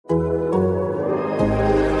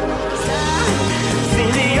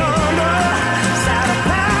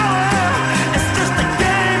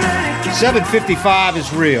755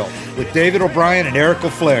 is real with David O'Brien and Eric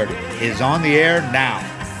O'Flaherty is on the air now.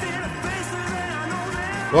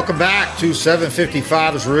 Welcome back to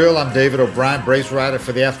 755 is real. I'm David O'Brien, Braves writer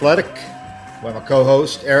for The Athletic. With my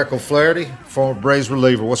co-host Eric O'Flaherty, former Braves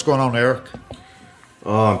reliever. What's going on, Eric?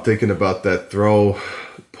 Oh, I'm thinking about that throw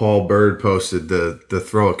Paul Bird posted, the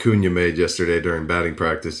throw Acuna made yesterday during batting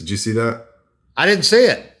practice. Did you see that? I didn't see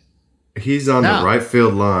it. He's on the right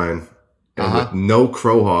field line. And with no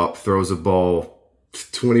crow hop, throws a ball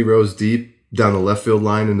 20 rows deep down the left field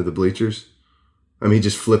line into the bleachers. I mean, he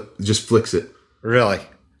just flicks it. Really?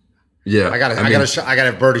 Yeah. I gotta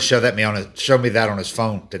have Birdie show me that on his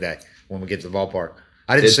phone today when we get to the ballpark.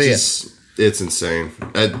 I didn't see it. It's insane.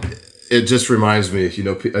 It just reminds me,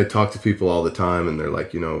 I talk to people all the time, and they're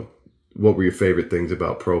like, what were your favorite things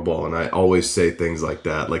about pro ball? And I always say things like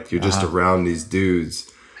that. Like, you're just around these dudes.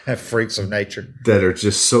 Freaks of nature that are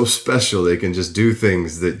just so special. They can just do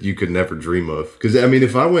things that you could never dream of. Because I mean,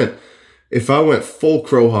 if I went full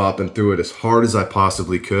crow hop and threw it as hard as I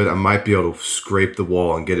possibly could, I might be able to scrape the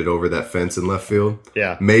wall and get it over that fence in left field.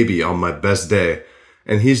 Yeah, maybe on my best day.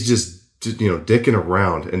 And he's just dicking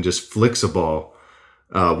around and just flicks a ball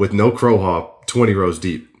with no crow hop 20 rows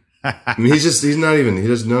deep. I mean, he's not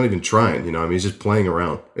even trying. I mean, he's just playing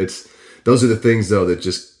around. Those are the things, though, that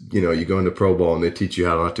just, you go into pro ball and they teach you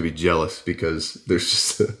how not to be jealous, because there's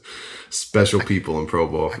just special people in pro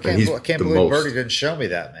ball. I can't believe Birdie didn't show me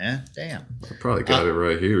that, man. Damn. I probably got it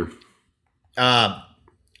right here. But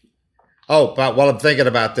while I'm thinking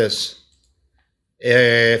about this,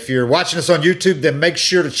 if you're watching us on YouTube, then make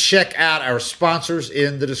sure to check out our sponsors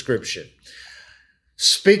in the description.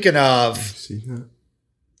 Speaking of... See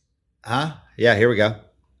that? Yeah, here we go.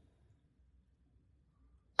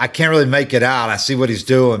 I can't really make it out. I see what he's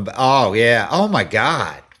doing. But, oh, yeah. Oh, my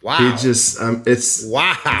God. Wow. He just,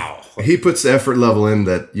 wow. He puts the effort level in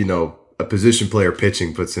that, a position player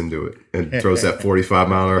pitching puts into it, and throws that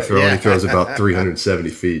 45-mile-an-hour throw, and he throws about 370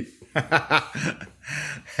 feet.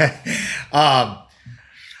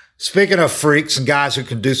 Speaking of freaks and guys who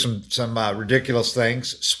can do some ridiculous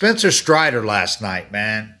things, Spencer Strider last night,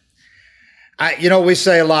 man. We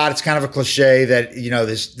say a lot, it's kind of a cliche that,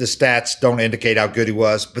 the stats don't indicate how good he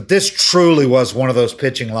was, but this truly was one of those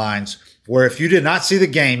pitching lines where if you did not see the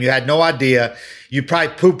game, you had no idea, you'd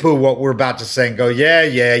probably poo-poo what we're about to say and go,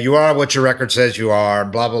 yeah, you are what your record says you are,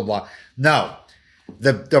 and blah, blah, blah. No,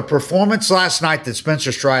 the performance last night that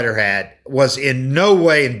Spencer Strider had was in no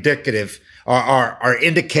way indicative or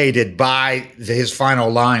indicated by his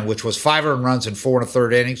final line, which was 5 earned runs in 4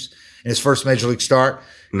 1/3 innings in his first major league start.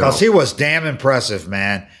 Because he was damn impressive,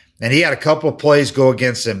 man. And he had a couple of plays go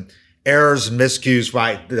against him, errors and miscues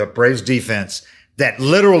by the Braves defense that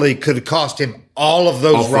literally could have cost him all of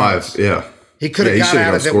those runs. 5, yeah. He could have got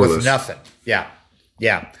out of it with nothing. Yeah.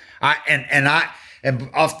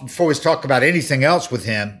 Before we talk about anything else with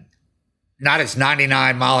him, not his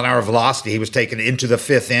 99-mile-an-hour velocity. He was taken into the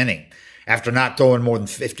 5th inning after not throwing more than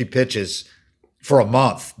 50 pitches for a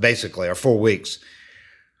month, basically, or 4 weeks.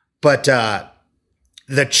 But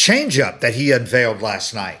the changeup that he unveiled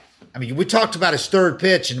last night. I mean, we talked about his third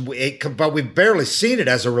pitch, but we've barely seen it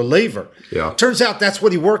as a reliever. Yeah. Turns out that's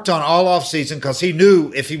what he worked on all offseason, because he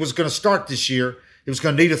knew if he was going to start this year, he was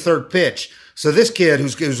going to need a third pitch. So this kid,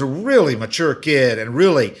 who's a really mature kid and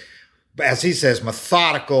really, as he says,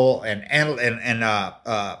 methodical and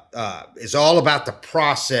is all about the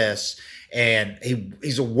process, and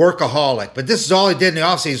he's a workaholic. But this is all he did in the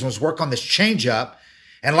offseason was work on this changeup.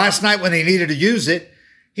 And last night when he needed to use it,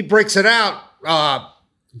 he breaks it out.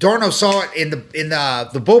 Darno saw it in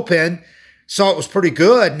the bullpen, saw it was pretty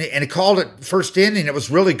good, and he called it first inning. It was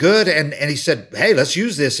really good, and he said, "Hey, let's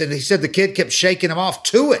use this." And he said the kid kept shaking him off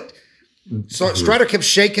to it. So Strider kept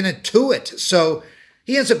shaking it to it. So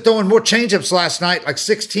he ends up throwing more changeups last night, like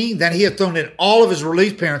 16, than he had thrown in all of his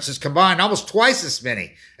relief appearances combined, almost twice as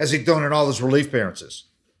many as he'd thrown in all his relief appearances.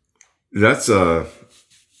 That's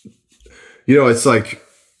it's like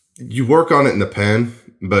you work on it in the pen,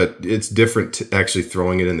 but it's different to actually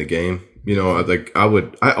throwing it in the game.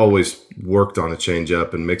 I always worked on a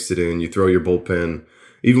changeup and mixed it in. You throw your bullpen,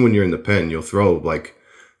 even when you're in the pen, you'll throw like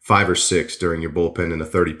 5 or 6 during your bullpen in a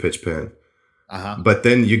 30-pitch pen. But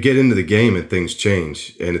then you get into the game and things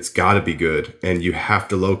change, and it's got to be good, and you have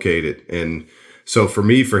to locate it. And so for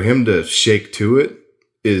him to shake to it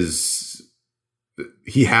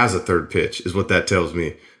he has a third pitch, is what that tells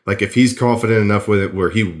me. Like, if he's confident enough with it where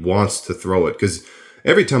he wants to throw it, because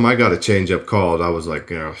every time I got a changeup called, I was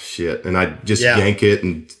like, oh, shit. And I just yank it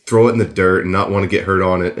and throw it in the dirt and not want to get hurt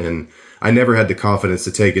on it. And I never had the confidence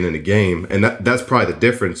to take it in a game. And that's probably the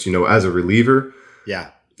difference, as a reliever. Yeah.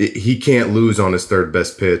 he can't lose on his third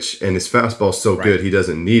best pitch, and his fastball's so good he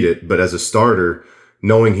doesn't need it. But as a starter,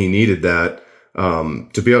 knowing he needed that,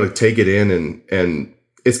 to be able to take it in and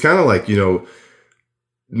it's kind of like,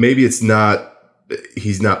 maybe he's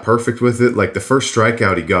not perfect with it. Like the first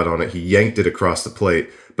strikeout he got on it, he yanked it across the plate,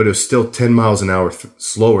 but it was still 10 miles an hour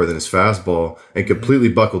slower than his fastball and completely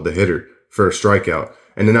buckled the hitter for a strikeout.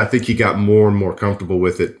 And then I think he got more and more comfortable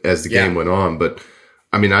with it as the game went on. But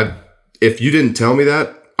I mean, if you didn't tell me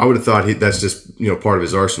that, I would have thought that's just, part of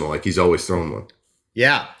his arsenal. Like he's always throwing one.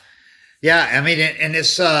 Yeah. Yeah. I mean, and it's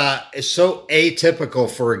so atypical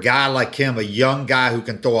for a guy like him, a young guy who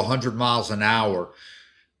can throw 100 miles an hour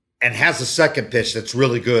and has a second pitch that's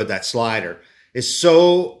really good, that slider. It's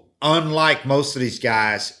so unlike most of these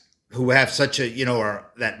guys who have such a,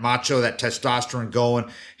 that macho, that testosterone going.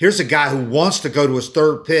 Here's a guy who wants to go to his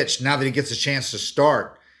third pitch now that he gets a chance to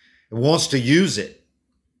start and wants to use it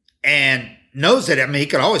and knows that. I mean, he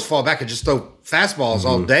could always fall back and just throw fastballs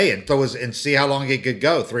all day and see how long he could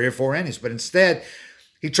go, 3 or 4 innings. But instead,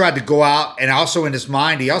 he tried to go out, and also in his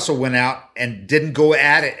mind, he also went out and didn't go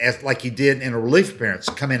at it like he did in a relief appearance.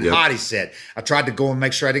 Come in hot, he said. I tried to go and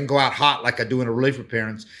make sure I didn't go out hot like I do in a relief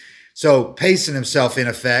appearance. So pacing himself in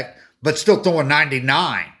effect, but still throwing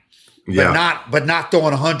 99, but not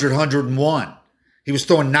throwing 100, 101. He was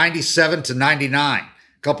throwing 97 to 99,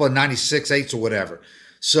 a couple of 96 eights or whatever.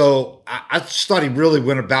 So I just thought he really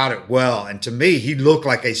went about it well. And to me, he looked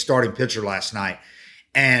like a starting pitcher last night.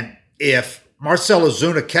 And if Marcell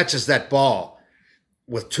Ozuna catches that ball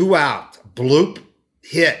with 2 out, bloop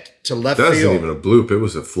hit to left field. That wasn't even a bloop. It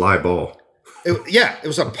was a fly ball. It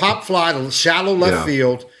was a pop fly to shallow left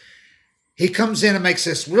field. He comes in and makes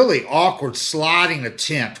this really awkward sliding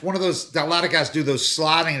attempt. One of those, a lot of guys do those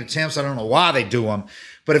sliding attempts. I don't know why they do them.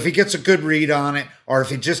 But if he gets a good read on it, or if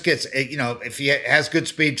he just gets, if he has good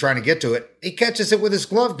speed trying to get to it, he catches it with his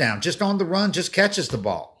glove down, just on the run, just catches the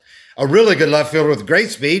ball. A really good left fielder with great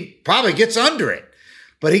speed probably gets under it.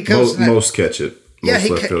 But he comes. Most catch it. Most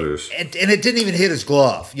left fielders. And it didn't even hit his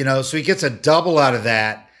glove, so he gets a double out of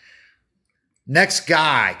that. Next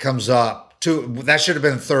guy comes up. That should have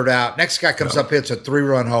been the third out. Next guy comes up, hits a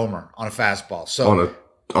 3-run homer on a fastball. So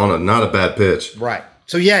on a not a bad pitch. Right.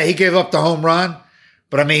 So he gave up the home run.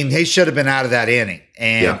 But I mean, he should have been out of that inning.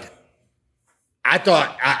 And I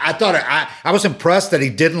was impressed that he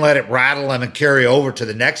didn't let it rattle him and carry over to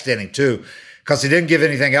the next inning too, because he didn't give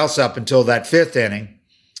anything else up until that 5th inning.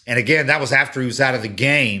 And again, that was after he was out of the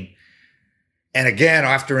game. And again,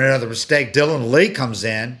 after another mistake, Dylan Lee comes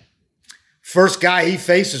in. First guy he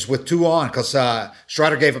faces with 2 on, because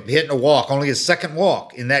Strider gave up hitting a walk, only his second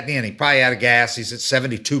walk in that inning. Probably out of gas. He's at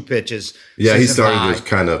 72 pitches. Yeah, he started to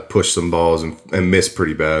kind of push some balls and miss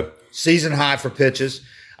pretty bad. Season high for pitches.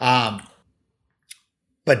 But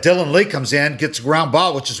Dylan Lee comes in, gets a ground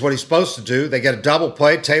ball, which is what he's supposed to do. They get a double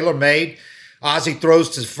play, Taylor made. Ozzie throws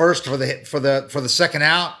to first for the second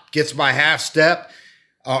out, gets by half step,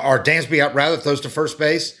 or Dansby out rather, throws to first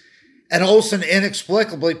base. And Olsen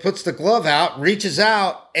inexplicably puts the glove out, reaches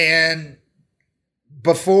out, and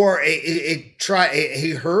before he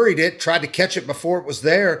hurried it, tried to catch it before it was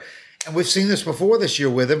there. And we've seen this before this year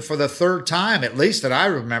with him for the 3rd time, at least that I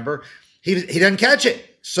remember. He doesn't catch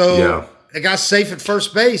it. So the guy's safe at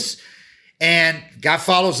first base. And guy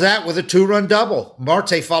follows that with a 2-run double.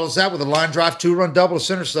 Marte follows that with a line drive 2-run double to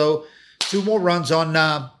center. So 2 more runs on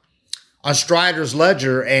Strider's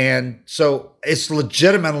ledger, and so it's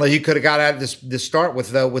legitimately he could have got out of this start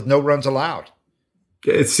with no runs allowed.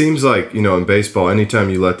 It seems like in baseball,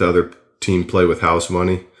 anytime you let the other team play with house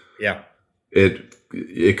money,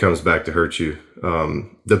 it comes back to hurt you.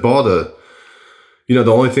 The ball the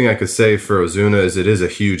only thing I could say for Ozuna is it is a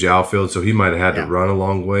huge outfield, so he might have had to run a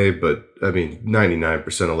long way, but I mean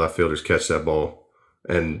 99% of left fielders catch that ball.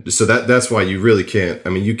 And so that's why you really can't. I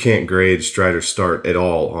mean, you can't grade Strider's start at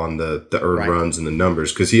all on the earned runs and the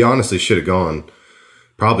numbers, because he honestly should have gone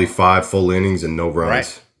probably 5 full innings and no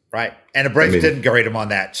runs. Right. And the Braves didn't grade him on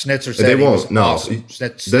that. Snitzer said he was awesome.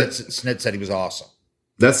 Snit said he was awesome.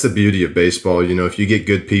 That's the beauty of baseball. If you get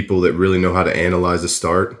good people that really know how to analyze a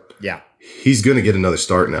start, he's going to get another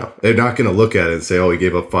start now. They're not going to look at it and say, "Oh, he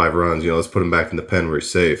gave up 5 runs. Let's put him back in the pen where he's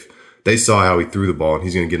safe." They saw how he threw the ball, and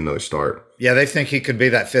he's going to get another start. Yeah, they think he could be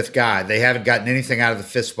that 5th guy. They haven't gotten anything out of the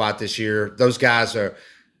 5th spot this year. Those guys are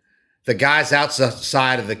the guys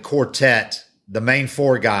outside of the quartet, the main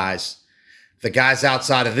 4 guys. The guys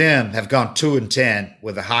outside of them have gone 2-10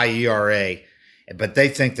 with a high ERA, but they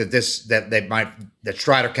think that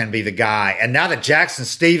Strider can be the guy. And now that Jackson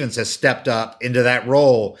Stevens has stepped up into that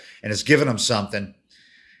role and has given them something,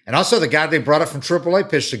 And also the guy they brought up from AAA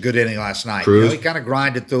pitched a good inning last night. Cruz. You know, he kind of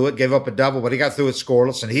grinded through it, gave up a double, but he got through it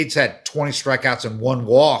scoreless. And he's had 20 strikeouts and 1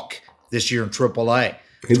 walk this year in AAA.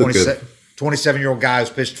 He looked good. 27-year-old guy who's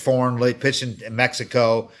pitched pitched in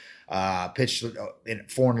Mexico, pitched in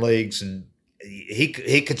foreign leagues, and he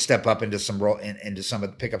could step up into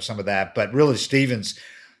pick up some of that. But really, Stevens,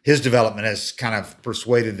 his development has kind of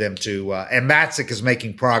persuaded them to. And Matzik is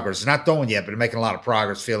making progress. Not throwing yet, but making a lot of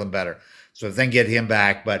progress, feeling better. So if they can get him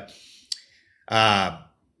back, but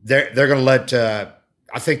they're going to let.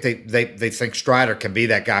 I think they think Strider can be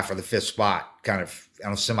that guy for the 5th spot, kind of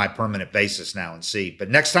on a semi-permanent basis now, and see. But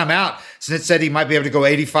next time out, Snit said he might be able to go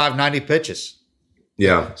 85, 90 pitches.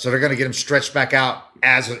 Yeah. So they're going to get him stretched back out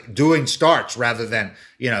as doing starts rather than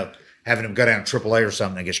having him go down to AAA or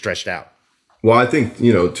something and get stretched out. Well, I think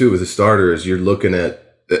too, as a starter, is you're looking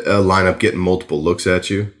at a lineup getting multiple looks at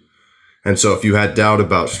you. And so if you had doubt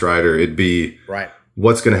about Strider, it'd be right.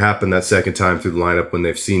 What's going to happen that second time through the lineup when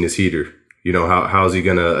they've seen his heater? How's he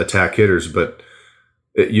going to attack hitters? But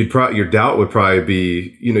your doubt would probably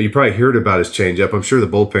be, you probably heard about his changeup. I'm sure the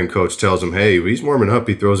bullpen coach tells him, hey, he's warming up.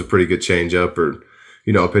 He throws a pretty good changeup, or,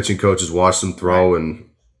 a pitching coach has watched him throw and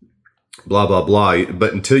blah, blah, blah.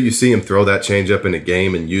 But until you see him throw that changeup in a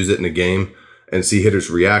game and use it in a game and see hitters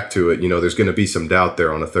react to it, there's going to be some doubt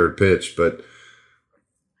there on a third pitch. But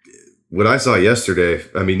what I saw yesterday,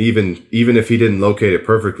 I mean, even if he didn't locate it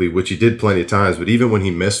perfectly, which he did plenty of times, but even when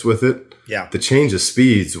he missed with it, the change of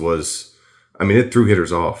speeds was, it threw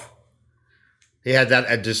hitters off. He had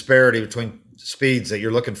a disparity between speeds that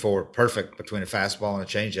you're looking for, perfect between a fastball and a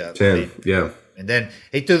changeup. 10, yeah. And then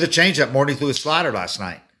he threw the changeup more than he threw his slider last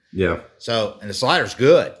night. Yeah. So, and the slider's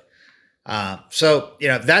good. That's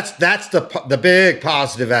the big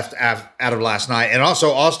positive out of last night. And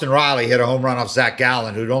also Austin Riley hit a home run off Zach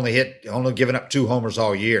Gallen, who'd only given up 2 homers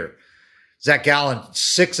all year. Zach Gallen,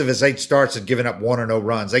 6 of his 8 starts had given up 1 or no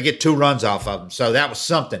runs. They get 2 runs off of him. So that was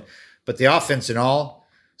something. But the offense in all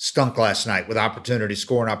stunk last night with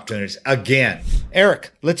scoring opportunities again.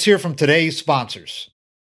 Eric, let's hear from today's sponsors.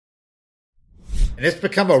 And it's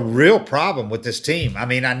become a real problem with this team. I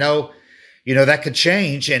know, that could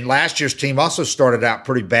change. And last year's team also started out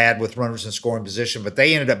pretty bad with runners in scoring position, but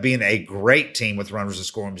they ended up being a great team with runners in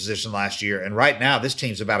scoring position last year. And right now, this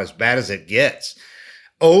team's about as bad as it gets.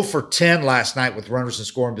 0 for 10 last night with runners in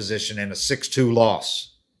scoring position and a 6-2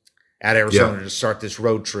 loss at Arizona to start this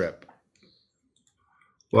road trip.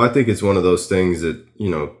 Well, I think it's one of those things that,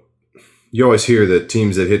 you always hear that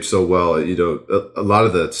teams that hit so well, a lot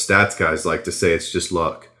of the stats guys like to say it's just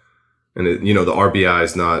luck. And, the RBI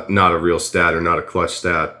is not a real stat or not a clutch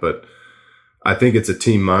stat, but I think it's a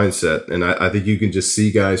team mindset. And I think you can just see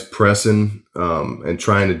guys pressing and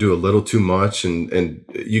trying to do a little too much. And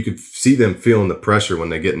you could see them feeling the pressure when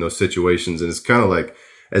they get in those situations. And it's kind of like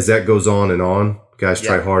as that goes on, guys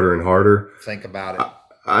try harder and harder. Think about it.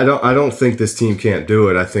 I don't think this team can't do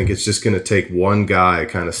it. I think it's just going to take one guy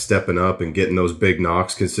kind of stepping up and getting those big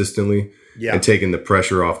knocks consistently and taking the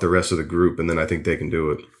pressure off the rest of the group. And then I think they can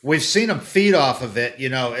do it. We've seen them feed off of it,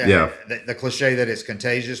 the cliche that it's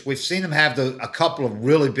contagious. We've seen them have a couple of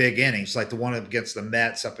really big innings, like the one against the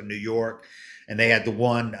Mets up in New York. And they had the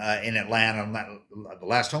one in Atlanta on the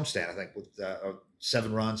last homestand, I think, with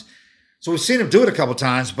 7 runs. So we've seen him do it a couple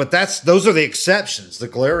times, but those are the exceptions, the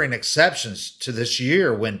glaring exceptions to this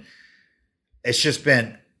year when it's just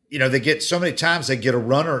been, they get so many times they get a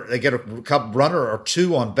runner or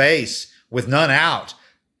 2 on base with none out.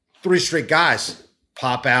 3 straight guys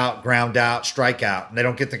pop out, ground out, strike out, and they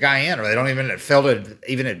don't get the guy in, or they don't even fail to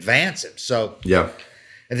even advance him. So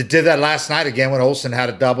and they did that last night again when Olsen had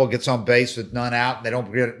a double, gets on base with none out, and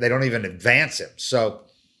they don't even advance him. So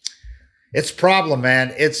it's a problem,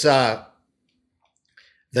 man. It's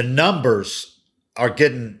the numbers are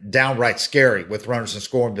getting downright scary with runners in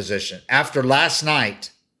scoring position. After last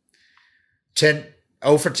night, 0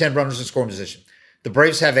 for 10 runners in scoring position. The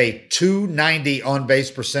Braves have a .290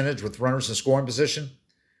 on-base percentage with runners in scoring position.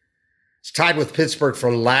 It's tied with Pittsburgh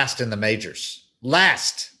for last in the majors.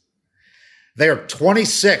 Last. They are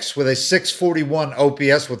 26 with a .641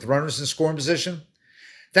 OPS with runners in scoring position.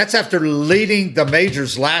 That's after leading the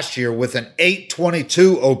majors last year with an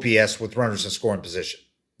 .822 OPS with runners in scoring position.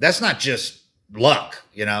 That's not just luck,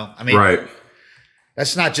 Right.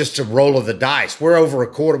 That's not just a roll of the dice. We're over a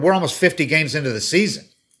quarter. We're almost 50 games into the season.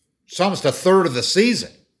 It's almost a third of the season.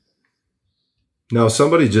 No,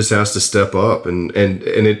 somebody just has to step up, and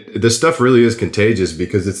this stuff really is contagious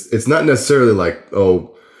because it's not necessarily like,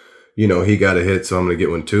 he got a hit, so I'm going to get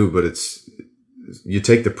one too. But you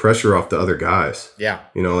take the pressure off the other guys. Yeah.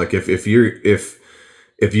 Like if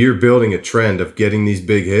if you're building a trend of getting these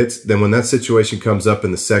big hits, then when that situation comes up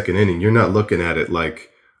in the second inning, you're not looking at it like,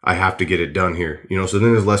 I have to get it done here. So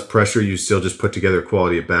then there's less pressure. You still just put together a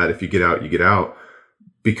quality at bat. If you get out, you get out.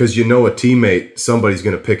 Because a teammate, somebody's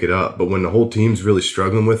going to pick it up. But when the whole team's really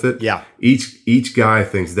struggling with it, yeah, each guy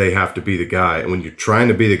thinks they have to be the guy. And when you're trying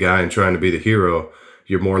to be the guy and trying to be the hero,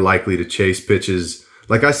 you're more likely to chase pitches.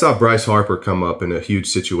 Like I saw Bryce Harper come up in a huge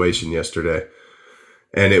situation yesterday.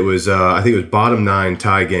 And it was, I think it was bottom 9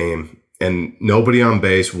 tie game and nobody on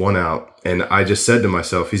base, 1 out. And I just said to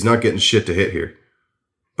myself, he's not getting shit to hit here.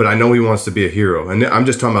 But I know he wants to be a hero. And I'm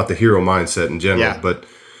just talking about the hero mindset in general. Yeah. But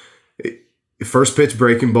first pitch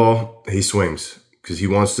breaking ball, he swings because he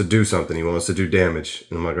wants to do something. He wants to do damage.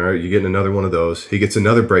 And I'm like, all right, you're getting another one of those. He gets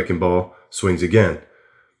another breaking ball, swings again.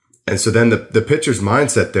 And so then the pitcher's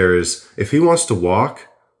mindset there is if he wants to walk,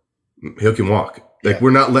 he can walk. Like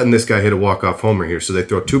we're not letting this guy hit a walk-off homer here. So they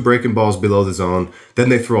throw 2 breaking balls below the zone. Then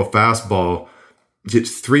they throw a fastball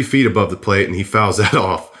just 3 feet above the plate and he fouls that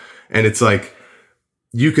off. And it's like,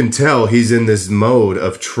 you can tell he's in this mode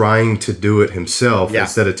of trying to do it himself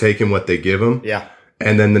instead of taking what they give him. Yeah.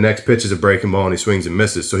 And then the next pitch is a breaking ball and he swings and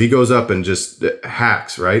misses. So he goes up and just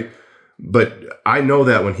hacks, right? But I know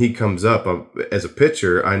that when he comes up as a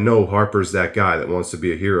pitcher, I know Harper's that guy that wants to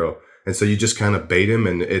be a hero. And so you just kind of bait him.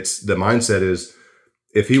 And it's the mindset is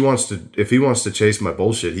if he wants to chase my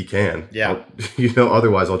bullshit, he can. Yeah.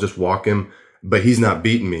 Otherwise I'll just walk him, but he's not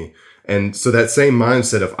beating me. And so that same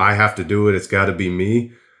mindset of I have to do it, it's got to be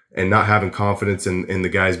me, and not having confidence in the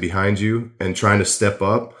guys behind you and trying to step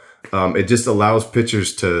up, it just allows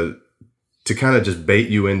pitchers to kind of just bait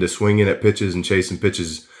you into swinging at pitches and chasing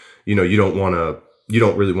pitches. You don't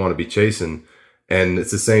really want to be chasing. And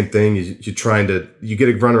it's the same thing. You get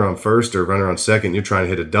a runner on first or a runner on second, you're trying to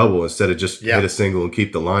hit a double instead of just hit a single and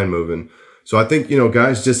keep the line moving. So I think,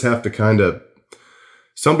 guys just have to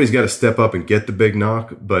somebody's got to step up and get the big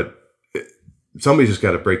knock, but somebody's just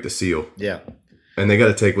got to break the seal. Yeah. And they got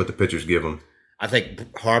to take what the pitchers give them. I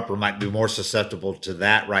think Harper might be more susceptible to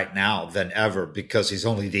that right now than ever because he's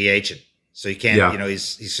only DHing. So he can't,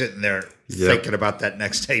 he's sitting there thinking about that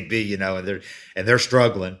next AB, and they're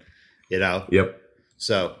struggling, Yep.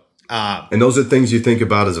 So, and those are things you think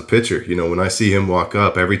about as a pitcher. When I see him walk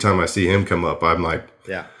up, every time I see him come up, I'm like,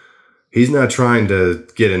 yeah, he's not trying to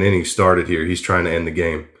get an inning started here. He's trying to end the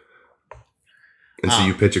game. And so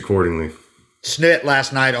you pitch accordingly. Snit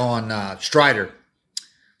last night on Strider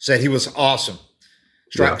said he was awesome.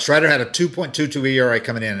 Strider had a 2.22 ERA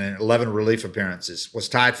coming in and 11 relief appearances. Was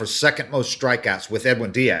tied for second most strikeouts with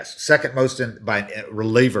Edwin Diaz. Second most by a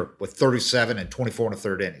reliever with 37 and 24 in the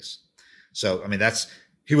third innings. So,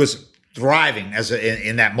 he was thriving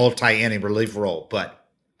in that multi-inning relief role. But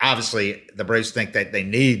obviously the Braves think that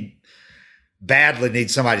they badly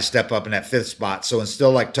need somebody to step up in that 5th spot. So instead,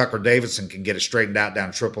 like Tucker Davidson can get it straightened out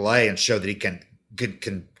down AAA and show that he can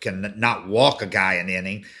not walk a guy in the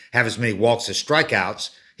inning, have as many walks as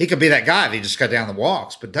strikeouts. He could be that guy if he just cut down the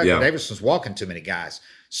walks. But Tucker Davidson's walking too many guys.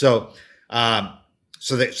 So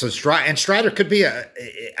Strider could be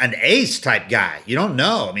an ace type guy. You don't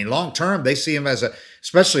know. Long term, they see him as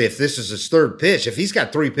especially if this is his 3rd pitch. If he's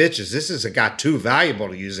got 3 pitches, this is a guy too valuable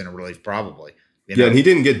to use in a relief probably. Yeah, and he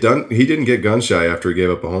didn't get gun shy after he gave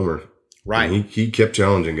up a homer. Right. He kept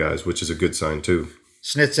challenging guys, which is a good sign too.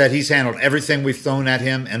 Snit said he's handled everything we've thrown at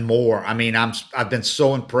him and more. I've been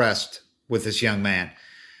so impressed with this young man.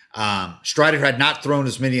 Strider had not thrown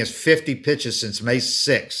as many as 50 pitches since May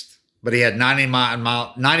 6th, but he had 99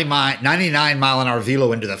 mile an hour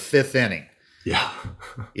velo into the 5th inning. Yeah.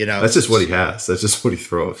 That's just what he has. That's just what he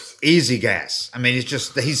throws. Easy gas. It's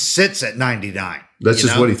just he sits at 99. That's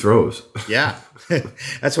just what he throws. Yeah.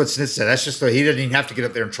 That's what Snit said. That's just he doesn't even have to get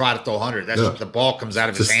up there and try to throw 100. That's just the ball comes out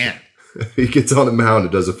of his hand. He gets on a mound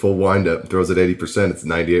and does a full windup and throws at 80%. It's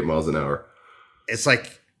 98 miles an hour. It's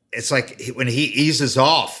like when he eases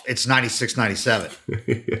off, it's 96, 97.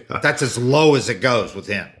 Yeah. That's as low as it goes with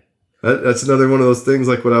him. That's another one of those things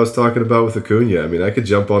like what I was talking about with Acuna. I could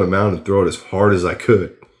jump on a mound and throw it as hard as I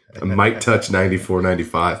could. I might touch 94,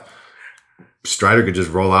 95. Strider could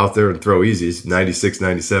just roll out there and throw easy. 96,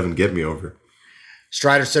 97, get me over.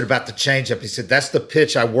 Strider said about the changeup, he said, that's the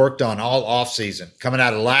pitch I worked on all offseason, coming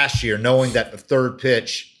out of last year, knowing that the 3rd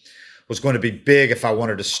pitch was going to be big if I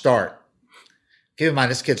wanted to start. Keep in mind,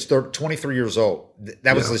 this kid's 23 years old.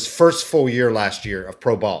 That was his first full year last year of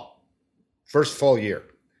pro ball. First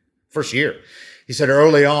year. He said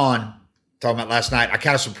early on, talking about last night, I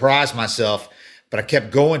kind of surprised myself, but I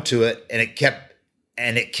kept going to it, and it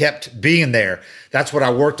kept being there. That's what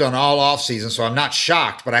I worked on all offseason, so I'm not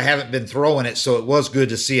shocked, but I haven't been throwing it, so it was good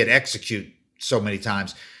to see it execute so many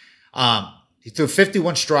times. He threw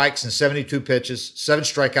 51 strikes and 72 pitches, 7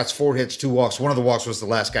 strikeouts, 4 hits, 2 walks. One of the walks was the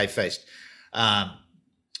last guy he faced.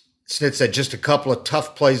 Snit said just a couple of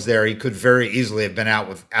tough plays there. He could very easily have been out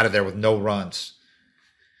of there with no runs.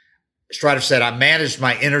 Strider said, I managed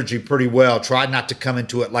my energy pretty well, tried not to come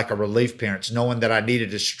into it like a relief appearance, knowing that I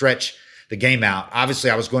needed to stretch the game out. Obviously,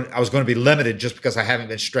 I was going to be limited just because I haven't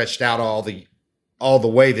been stretched out all the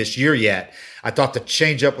way this year yet. I thought the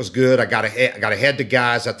changeup was good. I got ahead to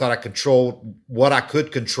guys. I thought I controlled what I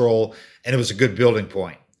could control, and it was a good building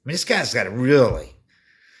point. I mean, this guy's got a really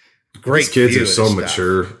great. These kids are so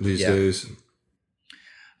mature these days.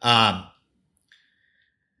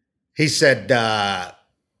 He said,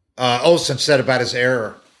 Olson said about his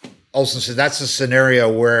error. Olson said that's a scenario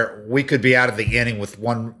where we could be out of the inning with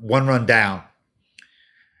one run down.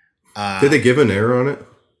 Did they give an error on it?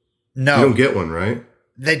 No, you don't get one, right?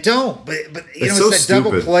 They don't, but it's so that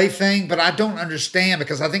double stupid. play thing. But I don't understand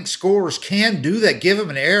because I think scorers can do that, give them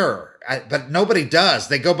an error, but nobody does.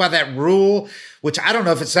 They go by that rule, which I don't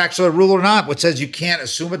know if it's actually a rule or not, which says you can't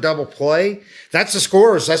assume a double play. That's the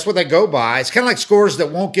scorers. That's what they go by. It's kind of like scorers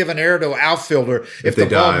that won't give an error to an outfielder if the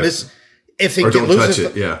ball misses. If he don't loses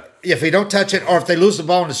touch it, yeah. If he don't touch it, or if they lose the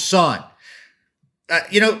ball in the sun,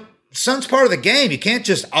 sun's part of the game. You can't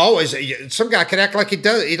just always. Some guy could act like he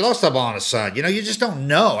lost the ball in the sun. You just don't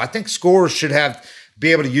know. I think scorers should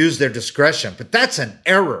be able to use their discretion, but that's an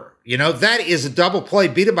error. That is a double play,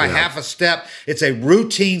 beat it by half a step. It's a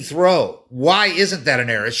routine throw. Why isn't that an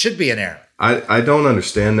error? It should be an error. I don't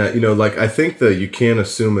understand that. I think that you can't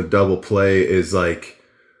assume a double play is like.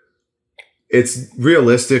 It's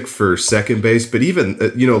realistic for second base, but even,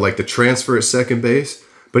 like the transfer at second base.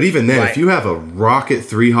 But even then, if you have a rocket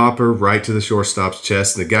 3-hopper right to the shortstop's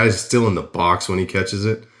chest and the guy's still in the box when he catches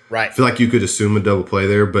it, right. I feel like you could assume a double play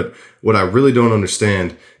there. But what I really don't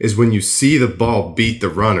understand is when you see the ball beat the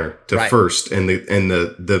runner to first and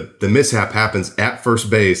the mishap happens at first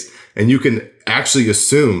base and you can actually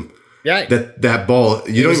assume that ball,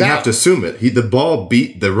 you don't even have to assume it. The ball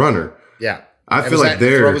beat the runner. Yeah. I feel like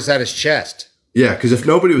the throw was at his chest. Yeah, because if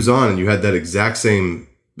nobody was on and you had that exact same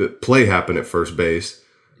play happen at first base,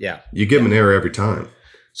 you give him an error every time.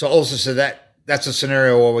 So Olson said that's a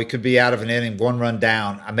scenario where we could be out of an inning, 1 run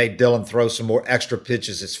down. I made Dylan throw some more extra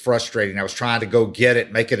pitches. It's frustrating. I was trying to go get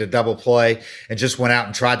it, make it a double play, and just went out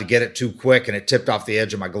and tried to get it too quick, and it tipped off the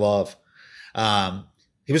edge of my glove.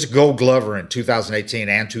 He was a Gold Glover in 2018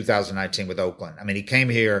 and 2019 with Oakland. I mean, he came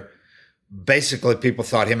here. Basically, people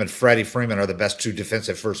thought him and Freddie Freeman are the best 2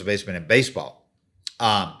 defensive first basemen in baseball.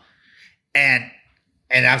 And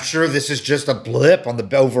I'm sure this is just a blip on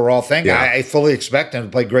the overall thing. Yeah. I fully expect him to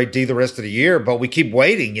play great D the rest of the year, but we keep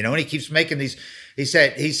waiting, and he keeps making these. He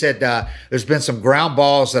said there's been some ground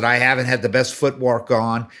balls that I haven't had the best footwork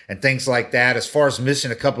on and things like that. As far as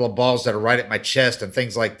missing a couple of balls that are right at my chest and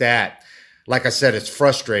things like that. Like I said, it's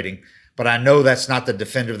frustrating. But I know that's not the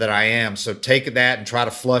defender that I am. So take that and try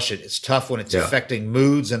to flush it. It's tough when it's affecting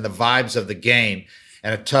moods and the vibes of the game,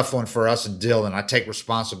 and a tough one for us and Dylan. I take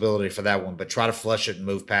responsibility for that one, but try to flush it and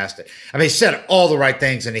move past it. I mean, he said all the right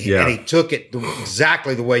things, and he took it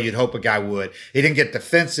exactly the way you'd hope a guy would. He didn't get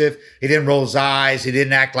defensive. He didn't roll his eyes. He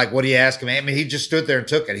didn't act like what he asked him. I mean, he just stood there and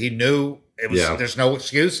took it. He knew it was. There's no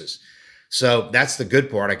excuses. So that's the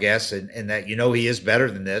good part, I guess, and that he is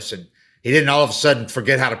better than this, and he didn't all of a sudden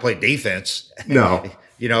forget how to play defense. No.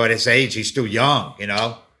 At his age, he's still young,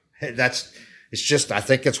 it's just, I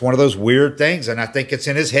think it's one of those weird things. And I think it's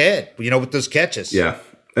in his head, with those catches. Yeah.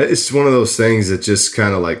 It's one of those things that just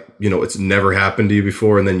kind of like, it's never happened to you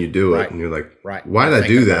before. And then you do it and you're like, why did I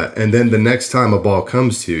do that? And then the next time a ball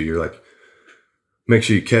comes to you, you're like, make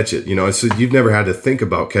sure you catch it. So you've never had to think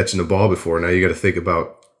about catching the ball before. Now you got to think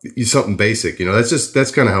about something basic,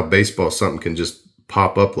 that's kind of how baseball, something can just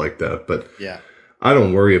pop up like that. But I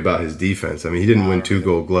don't worry about his defense. I mean, he didn't win 2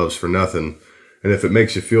 Gold Gloves for nothing. And if it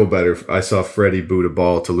makes you feel better, I saw Freddie boot a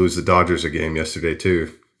ball to lose the Dodgers a game yesterday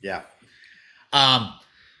too. Yeah.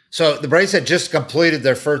 So the Braves had just completed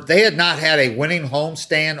their first. They had not had a winning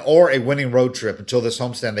homestand or a winning road trip until this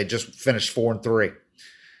homestand. They just finished 4-3.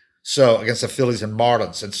 So against the Phillies and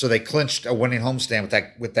Marlins, and so they clinched a winning homestand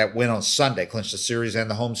with that win on Sunday. Clinched the series and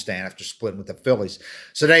the homestand after splitting with the Phillies.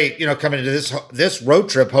 So they, coming into this road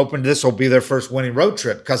trip, hoping this will be their first winning road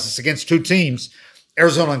trip because it's against 2 teams,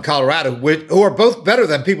 Arizona and Colorado, who are both better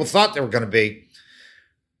than people thought they were going to be,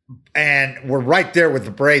 and we're right there with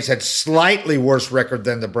the Braves. Had slightly worse record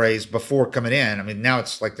than the Braves before coming in. I mean, now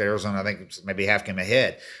it's like the Arizona. I think it's maybe half game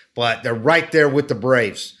ahead, but they're right there with the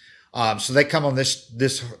Braves. So they come on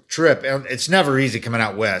this trip, and it's never easy coming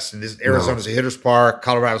out west. And Arizona's a hitter's park.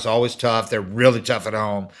 Colorado's always tough. They're really tough at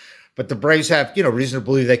home. But the Braves have, reason to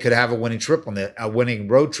believe they could have a winning trip a winning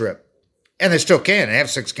road trip. And they still can. They have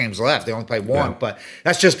 6 games left. They only play 1. But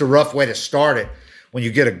that's just a rough way to start it. When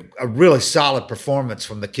you get a really solid performance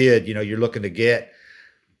from the kid, you're looking to get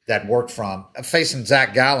that work from. Facing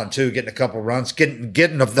Zach Gallen, too, getting a couple runs, getting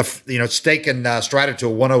staking Strider to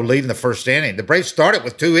a 1-0 lead in the first inning. The Braves started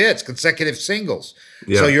with 2 hits, consecutive singles.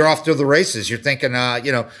 Yeah. So you're off to the races. You're thinking,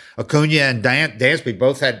 Acuna and Dansby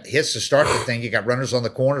both had hits to start the thing. You got runners on the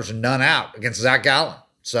corners and none out against Zach Gallen.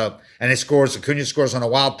 So, and Acuna scores on a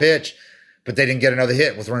wild pitch, but they didn't get another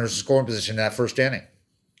hit with runners in scoring position in that first inning.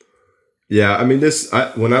 Yeah, I mean,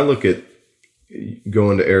 when I look at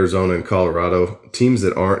going to Arizona and Colorado, teams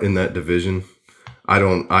that aren't in that division, I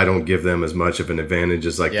don't give them as much of an advantage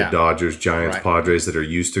as the Dodgers, Giants, Padres that are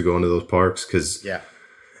used to going to those parks, because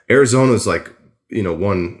Arizona's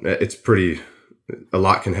it's pretty, a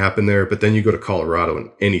lot can happen there, but then you go to Colorado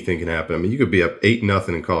and anything can happen. I mean, you could be up 8-0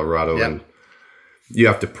 in Colorado and you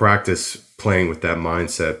have to practice playing with that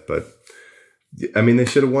mindset. But I mean, they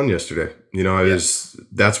should have won yesterday.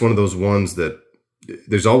 That's one of those ones that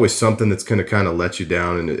there's always something that's going to kind of let you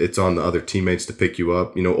down, and it's on the other teammates to pick you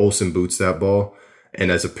up. Olsen boots that ball,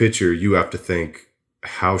 and as a pitcher, you have to think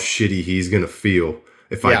how shitty he's going to feel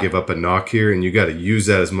if I give up a knock here, and you got to use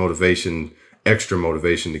that as motivation, extra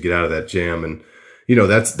motivation to get out of that jam. And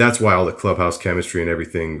that's why all the clubhouse chemistry and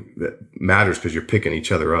everything that matters, because you're picking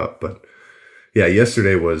each other up. But yeah,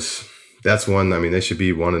 yesterday that's one. I mean, they should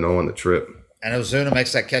be 1-0 on the trip. And Ozuna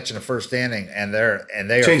makes that catch in the first inning, and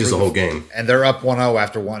they changes the whole game. And they're up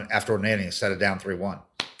 1-0 after an inning instead of down 3-1.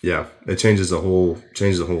 Yeah, it changes the whole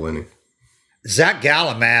inning. Zach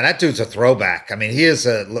Gallen, man, that dude's a throwback. I mean, he's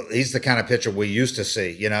the kind of pitcher we used to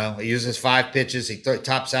see. He uses 5 pitches. He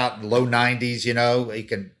tops out in the low 90s. He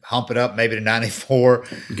can hump it up maybe to 94.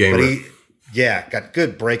 Gamer. Got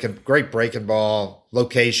great breaking ball,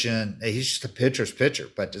 location. He's just a pitcher's pitcher.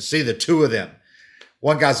 But to see the two of them.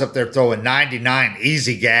 One guy's up there throwing 99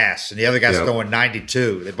 easy gas, and the other guy's throwing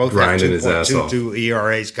 92. They both have 2.22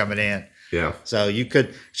 ERAs coming in. Yeah. So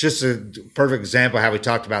it's just a perfect example of how we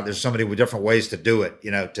talked about there's so many different ways to do it,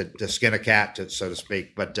 to skin a cat, so to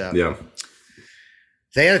speak. But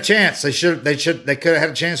they had a chance. They could have had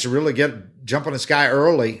a chance to really jump on this guy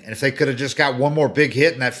early. And if they could have just got one more big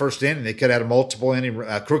hit in that first inning, they could have had a multiple inning,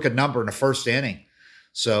 crooked number in the first inning.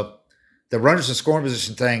 So the runners in scoring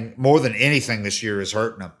position thing, more than anything this year, is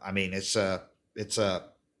hurting them. I mean, it's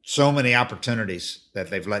so many opportunities that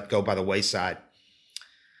they've let go by the wayside.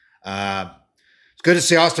 It's good to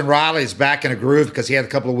see Austin Riley is back in a groove, because he had a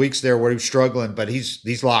couple of weeks there where he was struggling, but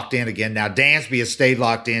he's locked in again. Now, Dansby has stayed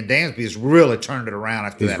locked in. Dansby has really turned it around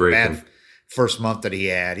after that bad first month that he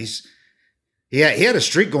had. He had a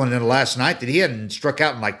streak going into last night that he hadn't struck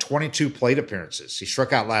out in 22 plate appearances. He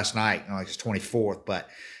struck out last night, his 24th, but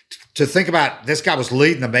to think about, this guy was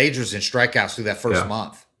leading the majors in strikeouts through that first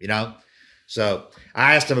month, So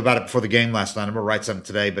I asked him about it before the game last night. I'm going to write something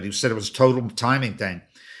today, but he said it was a total timing thing.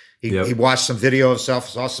 He watched some video of himself,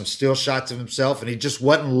 saw some still shots of himself, and he just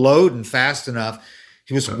wasn't loading fast enough.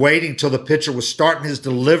 He was waiting till the pitcher was starting his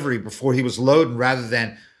delivery before he was loading, rather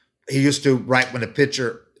than he used to right when the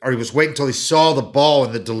pitcher, or he was waiting until he saw the ball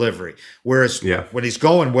in the delivery. Whereas when he's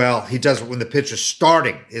going well, he does it when the pitcher's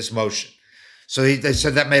starting his motion. So they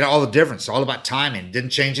said that made all the difference. All about timing.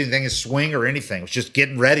 Didn't change anything in his swing or anything. It was just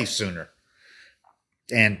getting ready sooner.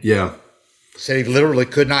 And said he literally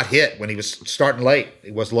could not hit when he was starting late.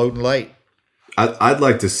 He was loading late. I'd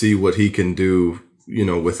like to see what he can do,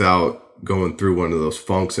 without going through one of those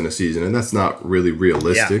funks in a season. And that's not really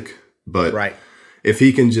realistic. But if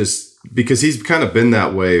he can because he's kind of been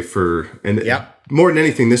that way more than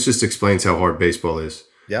anything, this just explains how hard baseball is.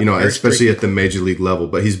 Yep, especially streaky at the major league level.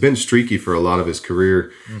 But he's been streaky for a lot of his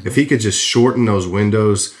career. Mm-hmm. If he could just shorten those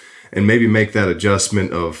windows and maybe make that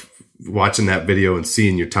adjustment of watching that video and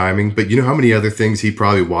seeing your timing. But you know how many other things he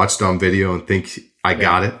probably watched on video and thinks, I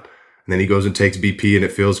got it. And then he goes and takes BP and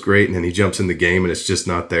it feels great. And then he jumps in the game and it's just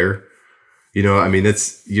not there. I mean,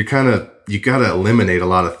 you got to eliminate a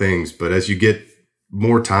lot of things. But as you get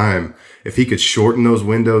more time, if he could shorten those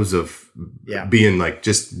windows of being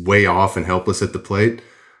just way off and helpless at the plate.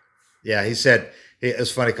 Yeah, he said, it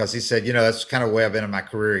was funny because he said, that's kind of the way I've been in my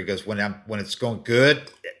career. He goes, when it's going good,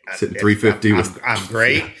 hitting 350. I'm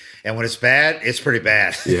great. Yeah. And when it's bad, it's pretty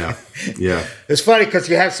bad. Yeah. It's funny because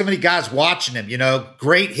you have so many guys watching him,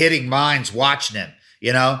 great hitting minds watching him,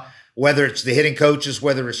 whether it's the hitting coaches,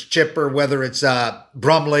 whether it's Chipper, whether it's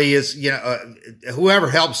Brumley, whoever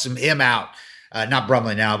helps him out. Not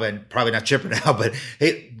Brumley now, but probably not Chipper now. But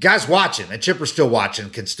hey, guys watching, and Chipper's still watching,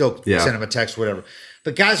 can still send him a text, whatever.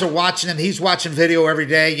 But guys are watching him. He's watching video every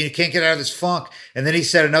day. You can't get out of this funk. And then he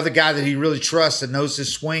said another guy that he really trusts that knows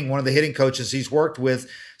his swing, one of the hitting coaches he's worked with,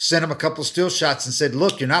 sent him a couple of steal shots and said,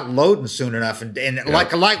 look, you're not loading soon enough. And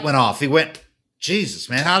like a light went off. He went, Jesus,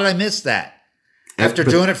 man, how did I miss that? After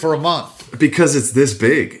doing it for a month. Because it's this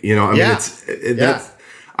big, you know, I mean,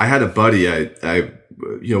 I had a buddy,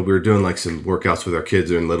 we were doing like some workouts with our kids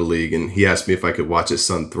in Little League, and he asked me if I could watch his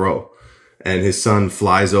son throw. And his son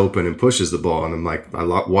flies open and pushes the ball. And I'm like, I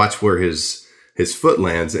watch where his foot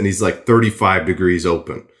lands, and he's like 35 degrees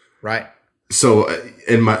open. Right. So,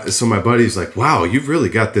 my buddy's like, wow, you've really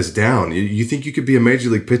got this down. You think you could be a major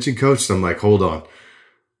league pitching coach? So I'm like, hold on.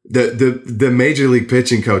 The major league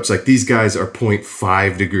pitching coach, like these guys are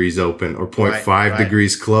 0.5 degrees open or 0.5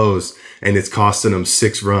 degrees closed, and it's costing them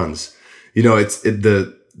 6 runs. You know,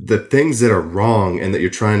 the things that are wrong and that you're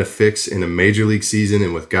trying to fix in a major league season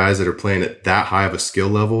and with guys that are playing at that high of a skill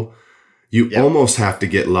level, you almost have to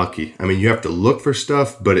get lucky. I mean, you have to look for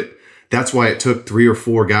stuff, but that's why it took 3 or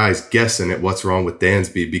 4 guys guessing at what's wrong with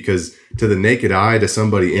Dansby, because to the naked eye, to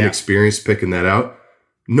somebody inexperienced picking that out,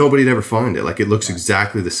 nobody'd ever find it. Like, it looks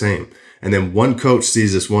exactly the same. And then one coach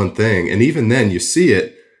sees this one thing, and even then you see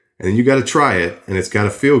it, and then you got to try it, and it's got to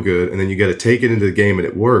feel good, and then you got to take it into the game, and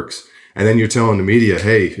it works. And then you're telling the media,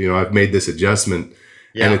 hey, you know, I've made this adjustment.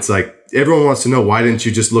 Yeah. And it's like, everyone wants to know, why didn't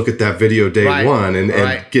you just look at that video day one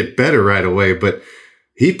and get better right away? But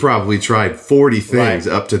he probably tried 40 things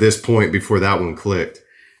up to this point before that one clicked.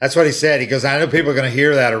 That's what he said. He goes, I know people are going to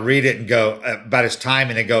hear that or read it and go about his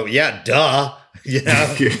timing and go, yeah, duh. You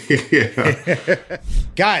know?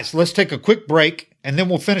 Guys, let's take a quick break and then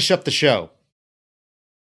we'll finish up the show.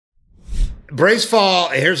 Braves fall.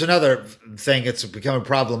 Here's another thing that's becoming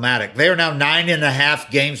problematic. They are now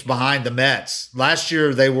 9.5 games behind the Mets. Last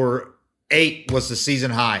year, they were 8 was the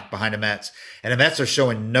season high behind the Mets. And the Mets are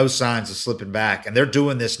showing no signs of slipping back. And they're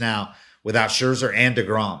doing this now without Scherzer and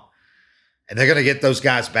DeGrom. And they're going to get those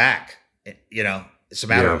guys back. You know, it's a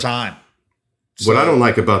matter of time. What I don't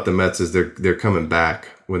like about the Mets is they're coming back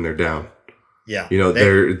when they're down. Yeah. You know,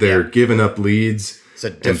 they're giving up leads. It's a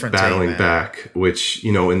different and battling team, back, which,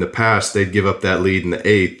 you know, in the past, they'd give up that lead in the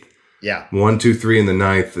 8th. Yeah. 1, 2, 3 in the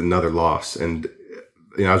 9th, another loss. And,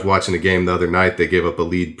 you know, I was watching a game the other night. They gave up a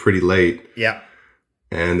lead pretty late. Yeah.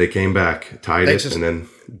 And they came back, tied it, and then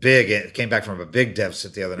it came back from a big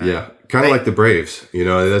deficit the other night. Yeah. Kind of like the Braves. You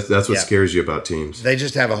know, that's what scares you about teams. They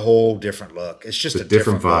just have a whole different look. It's just a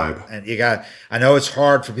different vibe. Look. And I know it's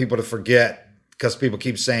hard for people to forget because people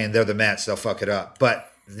keep saying they're the Mets, they'll fuck it up. But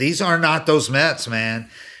these are not those Mets, man.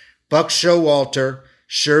 Buck Showalter,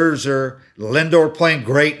 Scherzer, Lindor playing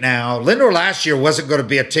great now. Lindor last year wasn't going to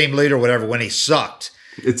be a team leader or whatever when he sucked.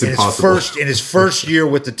 It's impossible. In his first year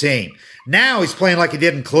with the team. Now he's playing like he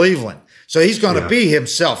did in Cleveland. So he's going to be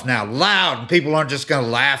himself now, loud, and people aren't just going to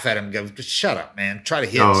laugh at him and go, shut up, man. Try to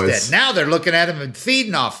hit instead. Now they're looking at him and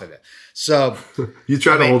feeding off of it. So you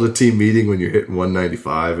try to hold a team meeting when you're hitting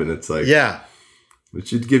 195, and it's like, but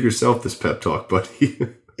you'd give yourself this pep talk, buddy.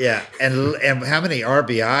 Yeah, and how many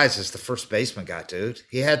RBIs is the first baseman got, dude?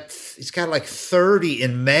 He's got like 30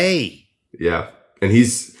 in May. Yeah, and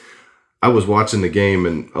I was watching the game,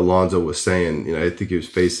 and Alonso was saying, you know, I think he was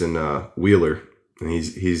facing Wheeler, and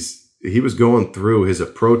he was going through his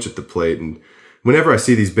approach at the plate, and whenever I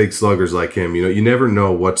see these big sluggers like him, you know, you never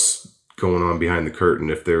know what's going on behind the curtain,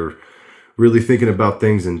 if they're really thinking about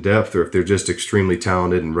things in depth or if they're just extremely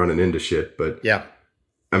talented and running into shit. But yeah.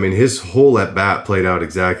 I mean, his whole at bat played out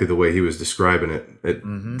exactly the way he was describing it.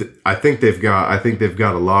 I think they've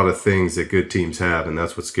got a lot of things that good teams have, and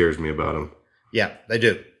that's what scares me about them. Yeah, they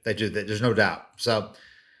do. They do. There's no doubt. So,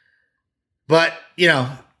 but you know,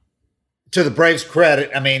 to the Braves'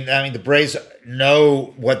 credit, I mean, the Braves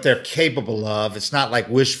know what they're capable of. It's not like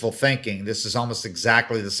wishful thinking. This is almost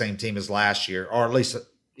exactly the same team as last year, or at least,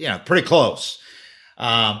 you know, pretty close.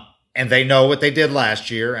 And they know what they did last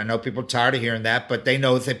year. I know people are tired of hearing that, but they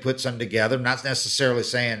know if they put something together. I'm not necessarily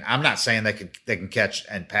saying, I'm not saying they can catch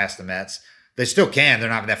and pass the Mets. They still can. They're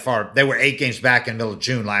not that far. They were 8 games back in the middle of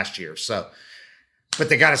June last year. So, but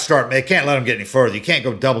they got to start. They can't let them get any further. You can't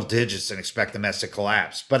go double digits and expect the Mets to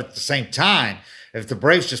collapse. But at the same time, if the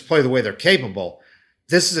Braves just play the way they're capable,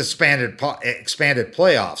 this is expanded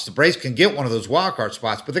playoffs. The Braves can get one of those wild card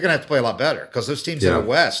spots, but they're going to have to play a lot better because those teams in the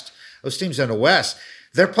West,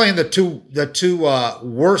 they're playing the two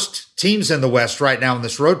worst teams in the West right now in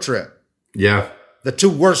this road trip. Yeah. The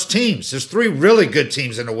 2 worst teams. There's 3 really good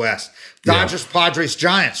teams in the West. Dodgers, Padres,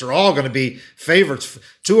 Giants are all going to be favorites.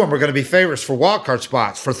 2 of them are going to be favorites for wild card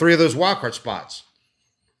spots, for 3 of those wild card spots.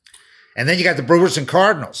 And then you got the Brewers and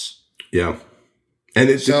Cardinals. Yeah. And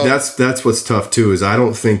that's what's tough too, is I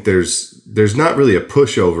don't think there's not really a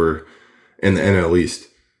pushover in the NL East.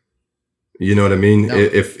 You know what I mean? No.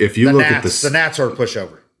 If you look at the Nats are a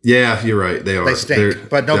pushover. Yeah, you're right. They are. They stink,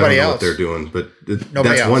 but nobody else. What they're doing, but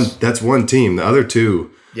that's one team. The other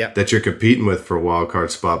two that you're competing with for a wild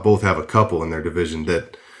card spot both have a couple in their division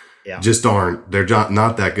that just aren't. They're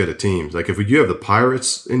not that good at teams. Like if you have the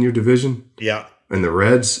Pirates in your division, and the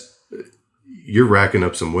Reds, you're racking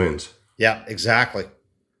up some wins. Yeah, exactly.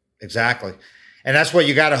 And that's what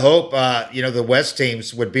you got to hope. The West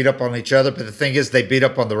teams would beat up on each other, but the thing is, they beat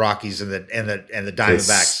up on the Rockies and the Diamondbacks. They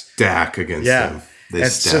stack against them. They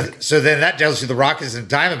stack. So then that tells you the Rockies and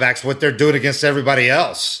Diamondbacks what they're doing against everybody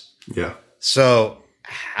else. Yeah. So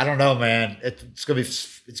I don't know, man. It's gonna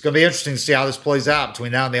be interesting to see how this plays out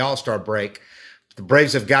between now and the All-Star break. The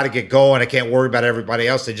Braves have got to get going. They can't worry about everybody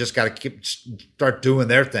else. They just got to start doing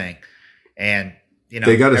their thing, and.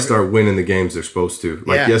 They got to start winning the games they're supposed to.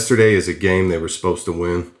 Like yesterday is a game they were supposed to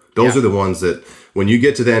win. Those are the ones that when you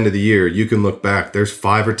get to the end of the year, you can look back. There's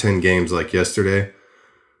 5 or 10 games like yesterday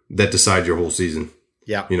that decide your whole season.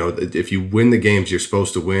 Yeah. If you win the games you're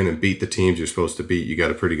supposed to win and beat the teams you're supposed to beat, you got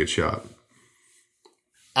a pretty good shot.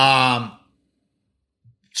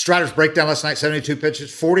 Strider's breakdown last night, 72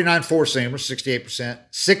 pitches, 49 four-seamers, 68%,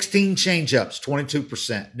 16 changeups,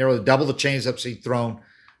 22%, nearly double the changeups he'd thrown.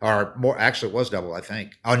 Or more, actually, it was double, I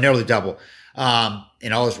think. Oh, nearly double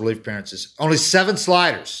in all his relief appearances. Only 7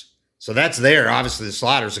 sliders. So that's there. Obviously, the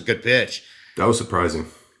slider's a good pitch. That was surprising.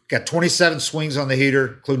 Got 27 swings on the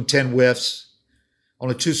heater, including 10 whiffs.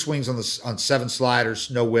 Only 2 swings on 7 sliders,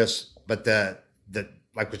 no whiffs. But the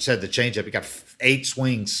like we said, the changeup, he got 8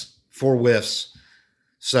 swings, 4 whiffs.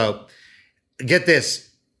 So get this.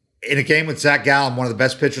 In a game with Zach Gallen, one of the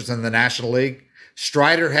best pitchers in the National League,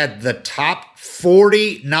 Strider had the top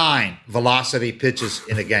 49 velocity pitches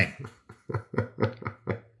in a game.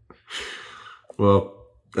 Well,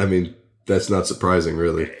 I mean, that's not surprising,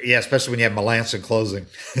 really. Yeah, especially when you have Melanson closing.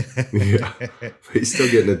 Yeah, he's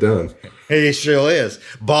still getting it done. He sure is.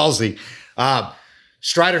 Ballsy.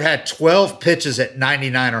 Strider had 12 pitches at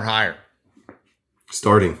 99 or higher.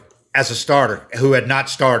 Starting. As a starter who had not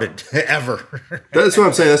started ever. That's what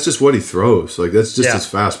I'm saying. That's just what he throws. Like, that's just his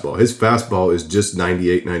fastball. His fastball is just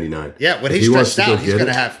 98, 99. Yeah, when he's stretched out, he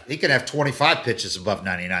can have 25 pitches above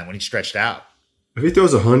 99 when he's stretched out. If he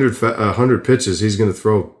throws 100 pitches, he's going to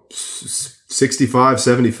throw 65,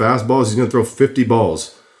 70 fastballs. He's going to throw 50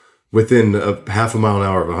 balls within a half a mile an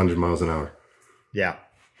hour of 100 miles an hour. Yeah.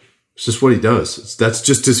 It's just what he does. That's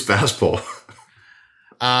just his fastball.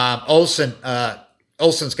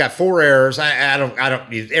 Olson's got 4 errors.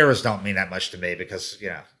 Errors don't mean that much to me because,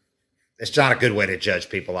 it's not a good way to judge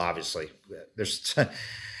people, obviously.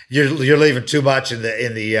 You're leaving too much in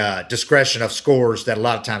the discretion of scorers that a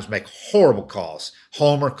lot of times make horrible calls,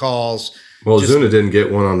 homer calls. Well, Zuna didn't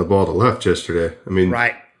get one on the ball to left yesterday. I mean,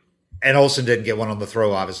 right. And Olson didn't get one on the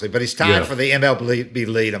throw, obviously, but he's tied for the MLB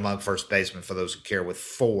lead among first basemen for those who care with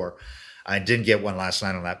 4. I didn't get one last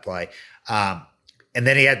night on that play. And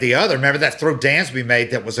then he had the other. Remember that throw Dansby made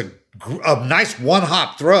that was a nice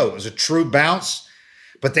one-hop throw. It was a true bounce.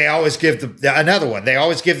 But they always give another one. They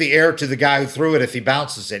always give the error to the guy who threw it if he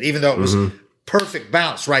bounces it, even though it was perfect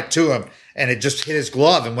bounce right to him, and it just hit his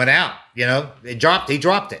glove and went out. He dropped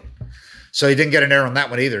it. So he didn't get an error on that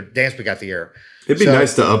one either. Dansby got the error. It'd be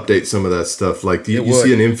nice to update some of that stuff. Like you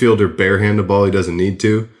see an infielder barehand a ball he doesn't need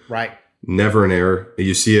to. Right. Never an error.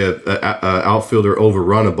 You see a outfielder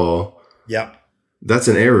overrun a ball. Yep. That's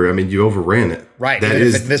an error. I mean, you overran it. Right. Even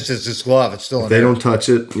if it misses his glove, it's still an error. They don't touch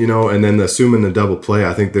it, and then assuming the double play,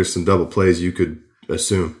 I think there's some double plays you could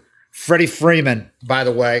assume. Freddie Freeman, by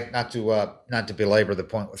the way, not to belabor the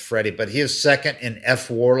point with Freddie, but he is second in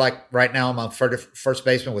FWAR right now among first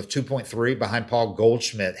basemen with 2.3 behind Paul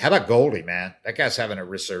Goldschmidt. How about Goldie, man? That guy's having a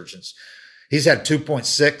resurgence. He's had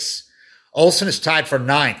 2.6. Olson is tied for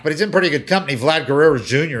 9th, but he's in pretty good company. Vlad Guerrero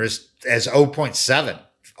Jr. has 0.7.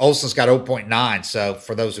 Olson's got 0.9, so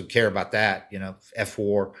for those who care about that,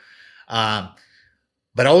 FWAR.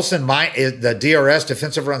 But Olson, the DRS,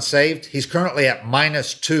 defensive run saved, he's currently at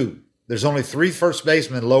 -2. There's only 3 first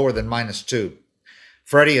basemen lower than -2.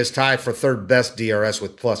 Freddie is tied for 3rd best DRS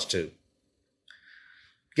with +2.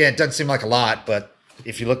 Again, it doesn't seem like a lot, but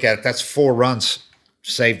if you look at it, that's 4 runs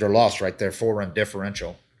saved or lost right there, 4-run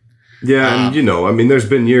differential. Yeah, and there's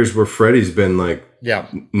been years where Freddie's been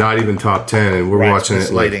not even top 10, and we're watching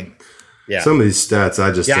it like some of these stats. I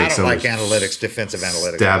don't like analytics, defensive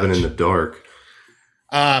analytics, stabbing in the dark.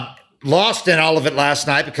 Lost in all of it last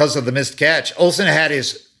night because of the missed catch. Olson had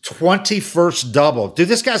his 21st double. Dude,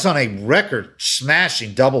 this guy's on a record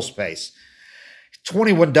smashing doubles pace.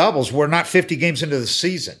 21 doubles. We're not 50 games into the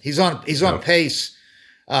season. He's on pace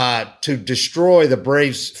to destroy the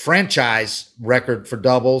Braves franchise record for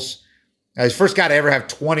doubles. He's the first guy to ever have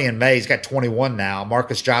 20 in May. He's got 21 now.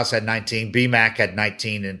 Marcus Giles had 19. B-Mac had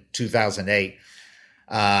 19 in 2008.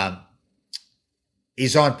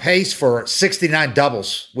 He's on pace for 69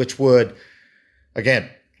 doubles, which would, again,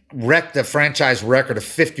 wreck the franchise record of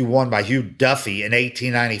 51 by Hugh Duffy in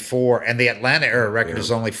 1894. And the Atlanta era record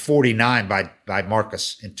is only 49 by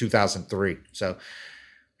Marcus in 2003. So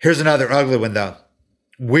here's another ugly one, though.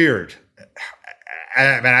 Weird.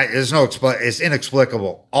 It's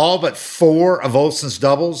inexplicable. All but 4 of Olson's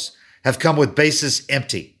doubles have come with bases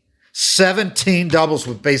empty. 17 doubles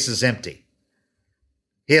with bases empty.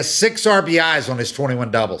 He has 6 RBIs on his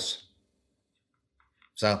 21 doubles.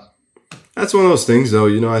 So that's one of those things, though.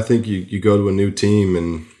 I think you go to a new team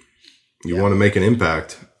and you want to make an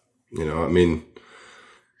impact. I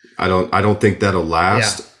don't think that'll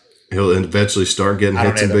last. Yeah. He'll eventually start getting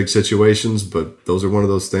hits in big situations, but those are one of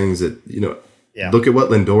those things that, look at what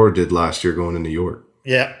Lindor did last year going to New York.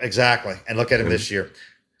 Yeah, exactly. And look at him this year.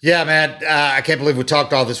 Yeah, man, I can't believe we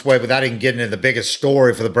talked all this way without even getting into the biggest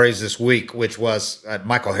story for the Braves this week, which was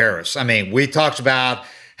Michael Harris. I mean, we talked about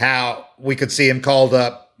how we could see him called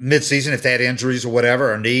up midseason if they had injuries or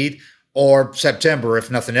whatever or need, or September if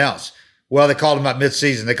nothing else. Well, they called him up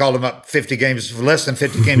midseason. They called him up 50 games, less than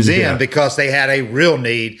 50 games in, because they had a real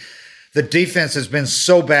need. The defense has been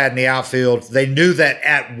so bad in the outfield. They knew that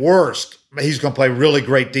at worst, he's going to play really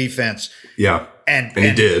great defense. Yeah, and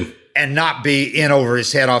he did. And not be in over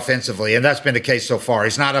his head offensively. And that's been the case so far.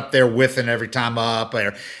 He's not up there whiffing every time up.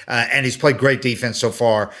 And he's played great defense so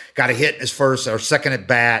far. Got a hit in his first or second at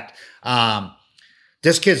bat.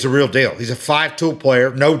 This kid's a real deal. He's a 5-tool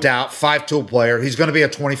player, no doubt, 5-tool player. He's going to be a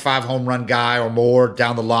 25 home run guy or more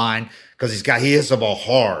down the line because he hits the ball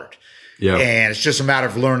hard. Yeah. And it's just a matter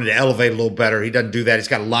of learning to elevate a little better. He doesn't do that. He's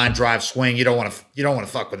got a line drive swing. You don't want to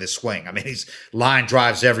fuck with his swing. I mean, he's line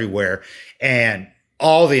drives everywhere. And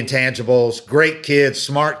all the intangibles, great kid,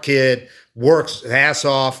 smart kid, works ass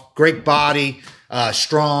off, great body,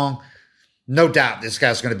 strong. No doubt this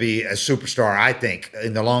guy's going to be a superstar, I think,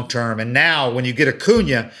 in the long term. And now when you get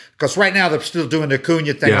Acuna, because right now they're still doing the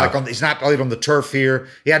Acuna thing, he's not played on the turf here.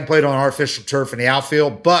 He hadn't played on artificial turf in the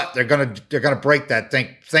outfield, but they're gonna break that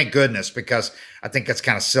thing. Thank goodness, because I think that's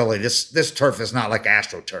kind of silly. This turf is not like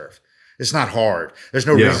AstroTurf. It's not hard. There's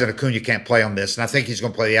no reason Acuna can't play on this. And I think he's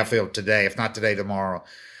going to play the outfield today, if not today, tomorrow.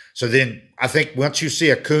 So then I think once you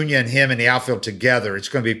see Acuna and him in the outfield together, it's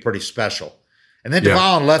going to be pretty special. And then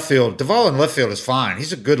Duvall in left field. Duvall in left field is fine.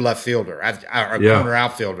 He's a good left fielder, a corner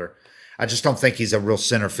outfielder. I just don't think he's a real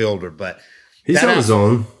center fielder. But he's on his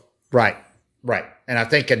own. Right. And I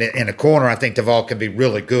think in a corner, I think Duvall can be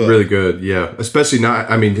really good. Really good, yeah. Especially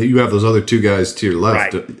not, I mean, you have those other 2 guys to your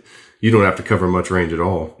left. Right. You don't have to cover much range at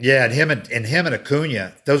all. Yeah, and him and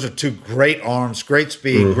Acuna, those are 2 great arms, great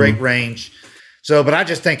speed, great range. So, but I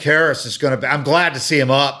just think Harris is going to be. I'm glad to see him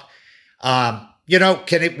up.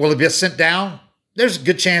 Will he be sent down? There's a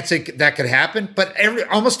good chance that could happen, but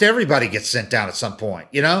almost everybody gets sent down at some point.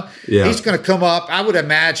 He's going to come up. I would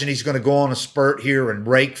imagine he's going to go on a spurt here and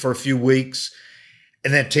rake for a few weeks.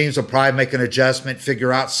 And then teams will probably make an adjustment,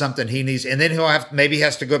 figure out something he needs, and then he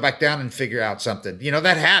has to go back down and figure out something.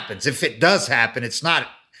 That happens. If it does happen, it's not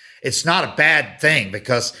a bad thing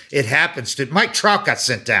because it happens to Mike Trout got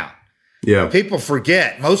sent down. Yeah. People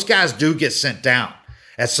forget. Most guys do get sent down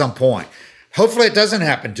at some point. Hopefully it doesn't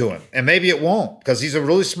happen to him, and maybe it won't because he's a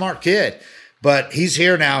really smart kid. But he's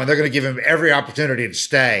here now, and they're going to give him every opportunity to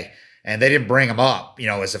stay. And they didn't bring him up,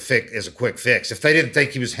 as a quick fix. If they didn't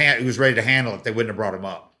think he was ready to handle it, they wouldn't have brought him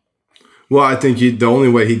up. Well, I think the only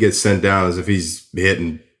way he gets sent down is if he's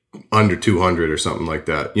hitting under 200 or something like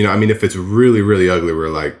that. If it's really, really ugly, we're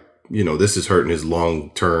like, this is hurting his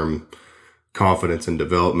long-term confidence and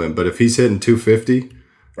development. But if he's hitting 250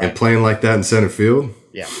 and playing like that in center field,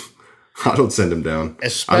 I don't send him down.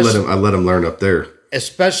 I let him learn up there.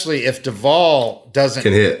 Especially if Duvall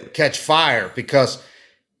doesn't catch fire, because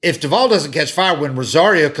if Duvall doesn't catch fire when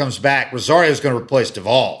Rosario comes back, Rosario's going to replace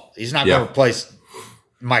Duvall. He's not going to replace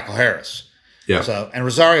Michael Harris. Yeah. So, and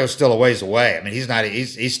Rosario's still a ways away. I mean,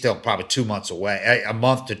 he's still probably 2 months away, a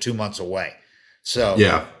month to 2 months away. So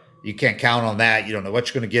you can't count on that. You don't know what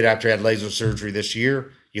you're going to get after he had laser surgery this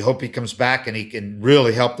year. You hope he comes back and he can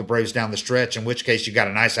really help the Braves down the stretch, in which case you got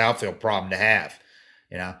a nice outfield problem to have,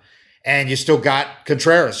 And you still got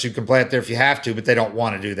Contreras, who can play out there if you have to, but they don't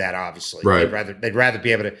want to do that, obviously. Right. They'd rather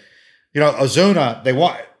be able to, Ozuna,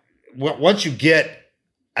 once you get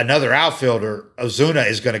another outfielder, Ozuna,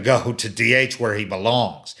 is going to go to DH where he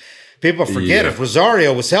belongs. People forget if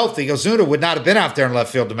Rosario was healthy, Ozuna would not have been out there in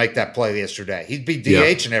left field to make that play yesterday. He'd be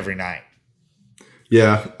DHing every night.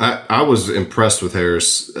 Yeah, I was impressed with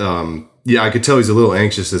Harris. I could tell he's a little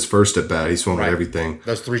anxious his first at bat. He swung at everything.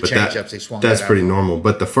 Those 3 changeups he swung. That's pretty normal.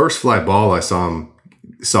 But the first fly ball I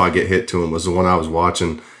saw get hit to him was the one I was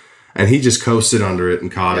watching, and he just coasted under it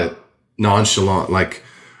and caught it nonchalant, like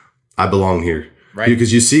I belong here. Right.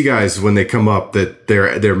 Because you see guys when they come up that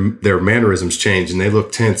their mannerisms change and they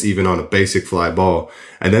look tense even on a basic fly ball.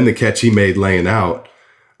 And then the catch he made laying out,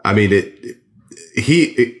 I mean,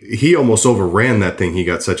 he almost overran that thing. He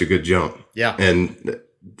got such a good jump. Yeah. And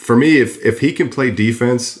for me, if he can play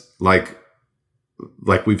defense like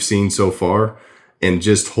we've seen so far and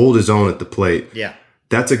just hold his own at the plate,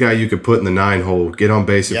 that's a guy you could put in the 9-hole, get on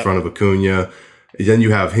base in front of Acuna. Then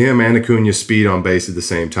you have him and Acuna's speed on base at the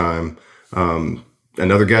same time.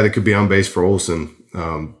 Another guy that could be on base for Olsen.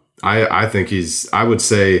 I think I would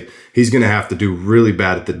say he's going to have to do really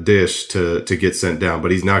bad at the dish to get sent down,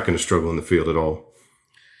 but he's not going to struggle in the field at all.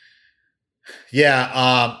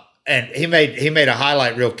 Yeah. And he made a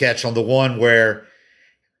highlight reel catch on the one where,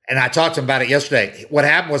 and I talked to him about it yesterday. What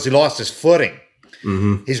happened was he lost his footing.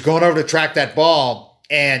 Mm-hmm. He's going over to track that ball.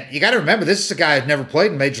 And you got to remember, this is a guy who's never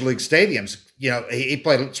played in major league stadiums. You know, he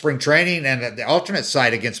played spring training and at the alternate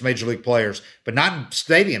site against major league players, but not in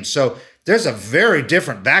stadiums. So there's a very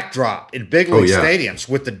different backdrop in big league stadiums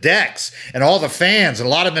with the decks and all the fans and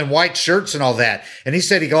a lot of them in white shirts and all that. And he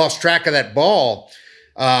said he lost track of that ball.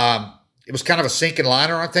 It was kind of a sinking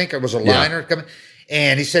liner, I think. It was a liner coming.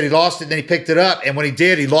 And he said he lost it, and then he picked it up. And when he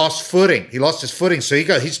did, he lost footing. He lost his footing. So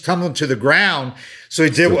he's tumbling to the ground. So he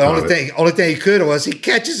did the only thing he could was he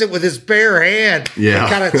catches it with his bare hand. Yeah.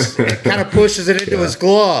 And kind of pushes it into his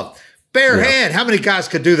glove. Bare hand. How many guys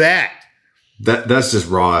could do that? That's just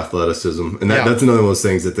raw athleticism. And that's another one of those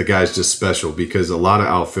things that the guy's just special because a lot of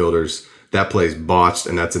outfielders, that play's botched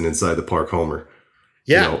and that's an inside the park homer.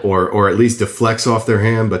 Yeah. You know, or at least deflects off their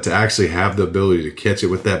hand, but to actually have the ability to catch it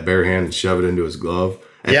with that bare hand and shove it into his glove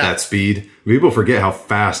at that speed. People forget how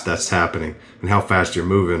fast that's happening and how fast you're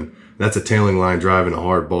moving. That's a tailing line drive and a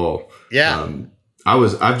hard ball. Yeah.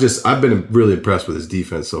 I've been really impressed with his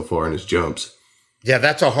defense so far and his jumps. Yeah,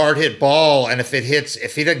 that's a hard hit ball. And if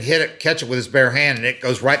he doesn't catch it with his bare hand and it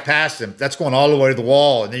goes right past him, that's going all the way to the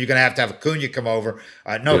wall. And then you're going to have Acuna come over.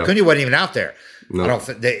 Acuna wasn't even out there. No. I don't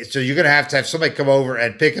think so. You're going to have somebody come over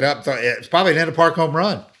and pick it up. It's probably an end of park home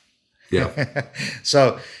run. Yeah.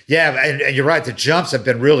 So and you're right. The jumps have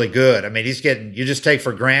been really good. I mean, you just take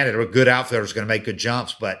for granted a good outfielder is going to make good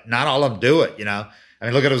jumps, but not all of them do it. You know, I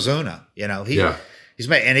mean, look at Ozuna. You know, he's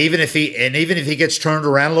made, and even if he gets turned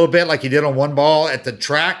around a little bit like he did on one ball at the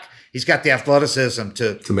track, he's got the athleticism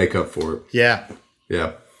to make up for it. Yeah.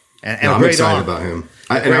 Yeah. And I'm excited about him.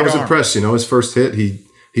 I was impressed. You know, his first hit,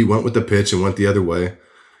 he went with the pitch and went the other way.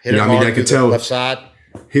 I could tell left side.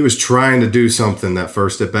 He was trying to do something that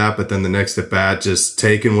first at bat, but then the next at bat, just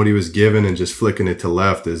taking what he was given and just flicking it to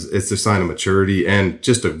left it's a sign of maturity and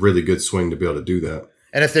just a really good swing to be able to do that.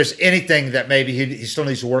 And if there's anything that maybe he still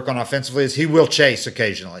needs to work on offensively is he will chase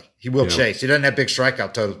occasionally. He will chase. He doesn't have big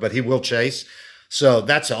strikeout totals, but he will chase. So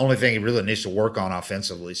that's the only thing he really needs to work on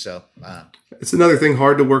offensively. So it's another thing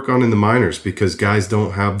hard to work on in the minors because guys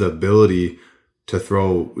don't have the ability to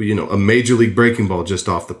throw, a major league breaking ball just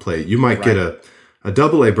off the plate. You might get a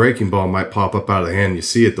double-A breaking ball might pop up out of the hand. You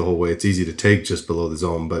see it the whole way. It's easy to take just below the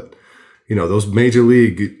zone. But, those major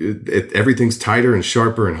league, everything's tighter and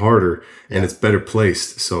sharper and harder, and it's better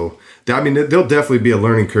placed. So, there'll definitely be a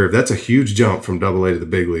learning curve. That's a huge jump from double-A to the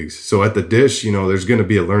big leagues. So at the dish, there's going to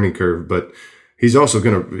be a learning curve. But he's also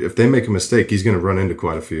going to, if they make a mistake, he's going to run into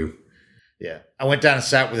quite a few. Yeah. I went down and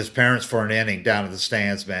sat with his parents for an inning down in the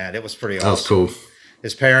stands, man. It was pretty awesome. That was cool.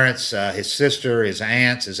 His parents, his sister, his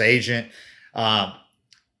aunts, his agent.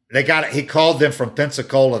 He called them from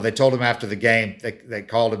Pensacola. They told him after the game. They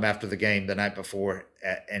called him after the game the night before,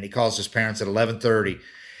 and he calls his parents at 11:30,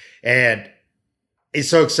 and he's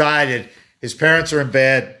so excited. His parents are in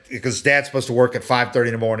bed because Dad's supposed to work at 5:30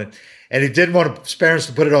 in the morning, and he didn't want his parents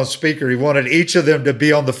to put it on speaker. He wanted each of them to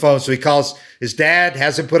be on the phone, so he calls his dad,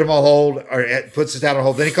 has him put him on hold, or puts his dad on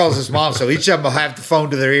hold. Then he calls his mom, so each of them will have the phone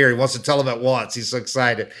to their ear. He wants to tell them at once. He's so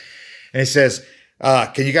excited, and he says,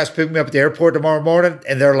 can you guys pick me up at the airport tomorrow morning?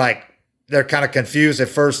 And they're kind of confused at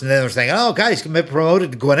first. And then they're saying, oh, God, he's going to be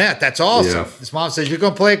promoted to Gwinnett. That's awesome. Yeah. His mom says, you're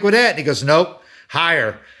going to play at Gwinnett? And he goes, nope,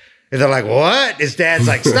 higher. And they're like, what? His dad's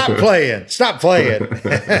like, stop playing. So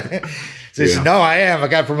he said, no, I am. I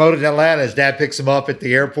got promoted in Atlanta. His dad picks him up at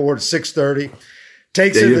the airport at 6:30.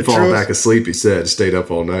 Takes him to fall back asleep, he said. Stayed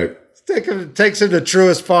up all night. takes him to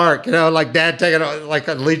Truist Park, like dad taking like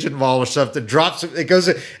a Legion ball or something, drops him. It goes,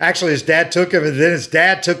 actually his dad took him, and then his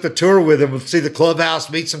dad took the tour with him to see the clubhouse,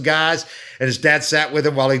 meet some guys, and his dad sat with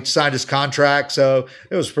him while he signed his contract. So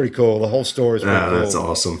it was pretty cool. The whole story is pretty cool. That's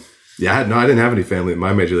awesome. Yeah, I didn't have any family at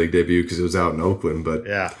my major league debut because it was out in Oakland, but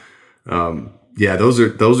yeah, those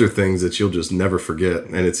are things that you'll just never forget,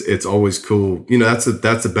 and it's always cool. That's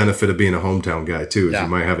the benefit of being a hometown guy too. Is you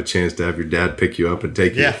might have a chance to have your dad pick you up and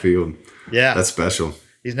take you to the field. Yeah, that's special.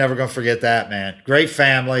 He's never going to forget that, man. Great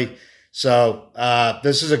family. So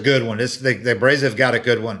this is a good one. The Braves have got a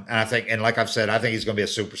good one, and I think, and like I've said, I think he's going to be a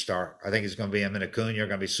superstar. I think he's going to be him and Acuna are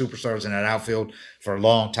going to be superstars in that outfield for a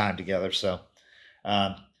long time together. So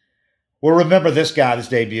we'll remember this guy, this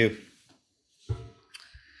debut.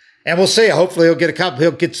 And we'll see. Hopefully, he'll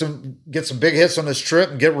get some big hits on this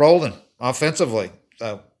trip and get rolling offensively.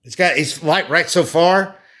 So he's light right so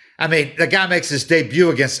far. I mean, the guy makes his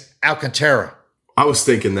debut against Alcantara. I was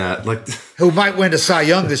thinking that, who might win the Cy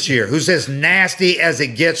Young this year? Who's as nasty as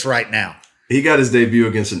it gets right now? He got his debut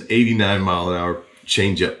against an 89-mile-an-hour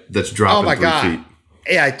changeup that's dropping 3 feet.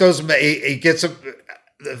 Yeah, he throws him. He gets him.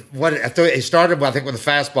 He started, I think, with a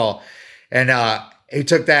fastball, and he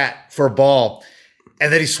took that for a ball.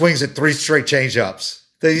 And then he swings at 3 straight changeups.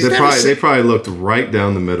 They probably looked right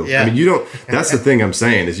down the middle. Yeah. I mean, you don't. That's the thing I'm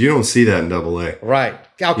saying is you don't see that in AA. Right.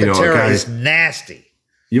 Alcantara is nasty.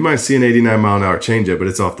 You might see an 89-mile-an-hour changeup, but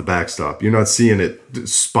it's off the backstop. You're not seeing it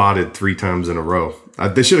spotted 3 times in a row.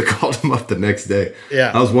 They should have called him up the next day.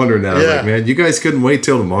 Yeah. I was wondering that. I was like, man, you guys couldn't wait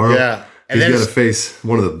till tomorrow. Yeah. He's got to face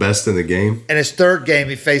one of the best in the game. In his third game,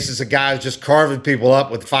 he faces a guy who's just carving people up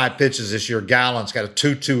with 5 pitches this year. Gallen's got a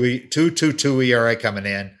 2.22 ERA coming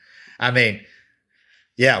in. I mean,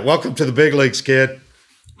 yeah, welcome to the big leagues, kid.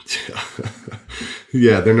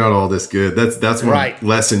 Yeah, they're not all this good. That's one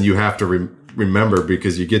lesson you have to remember,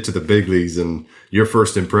 because you get to the big leagues and your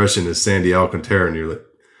first impression is Sandy Alcantara, and you're like,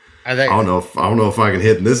 I don't know if I can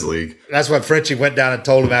hit in this league. That's what Frenchie went down and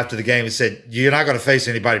told him after the game. He said, "You're not going to face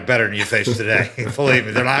anybody better than you faced today. Believe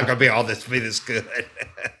me, they're not going to be this good."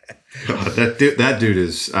 That dude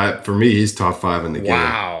is, for me, he's top 5 in the game.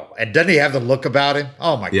 Wow! And doesn't he have the look about him?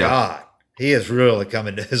 Oh my God, he is really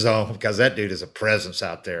coming to his own, because that dude is a presence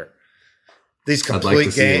out there. These complete I'd like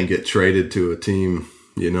to see him games. get traded to a team,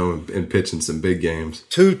 and pitch in some big games.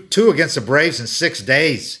 Two against the Braves in 6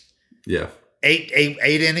 days. Yeah.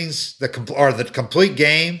 Eight innings, the complete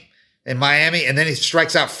game in Miami, and then he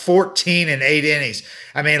strikes out 14 in 8 innings.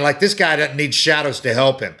 I mean, this guy doesn't need shadows to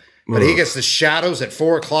help him, but he gets the shadows at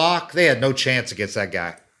 4:00. They had no chance against that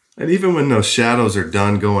guy. And even when those shadows are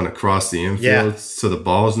done going across the infield, so the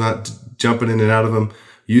ball's not jumping in and out of him,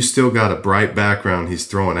 you still got a bright background he's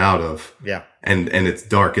throwing out of. Yeah, and it's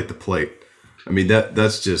dark at the plate. I mean,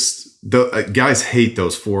 that's just. Guys hate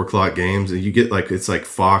those 4:00 games, and you get it's like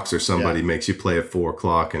Fox or somebody makes you play at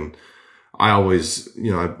 4:00. And I always,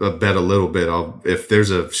 I bet a little bit. If there's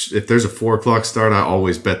a 4:00 start, I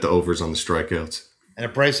always bet the overs on the strikeouts. And the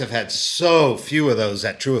Braves have had so few of those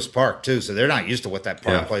at Truist Park too, so they're not used to what that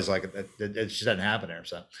park plays like. It just doesn't happen there.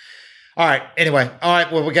 So, all right. Anyway, all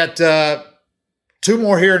right. Well, we got 2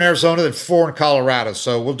 more here in Arizona, then 4 in Colorado.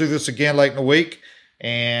 So we'll do this again late in the week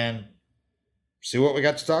and see what we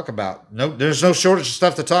got to talk about. No, there's no shortage of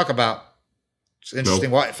stuff to talk about. It's interesting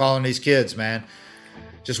following these kids, man.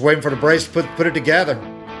 Just waiting for the Braves to put it together,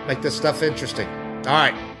 make this stuff interesting. All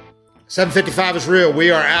right, 7:55 is real. We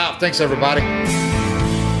are out. Thanks, everybody.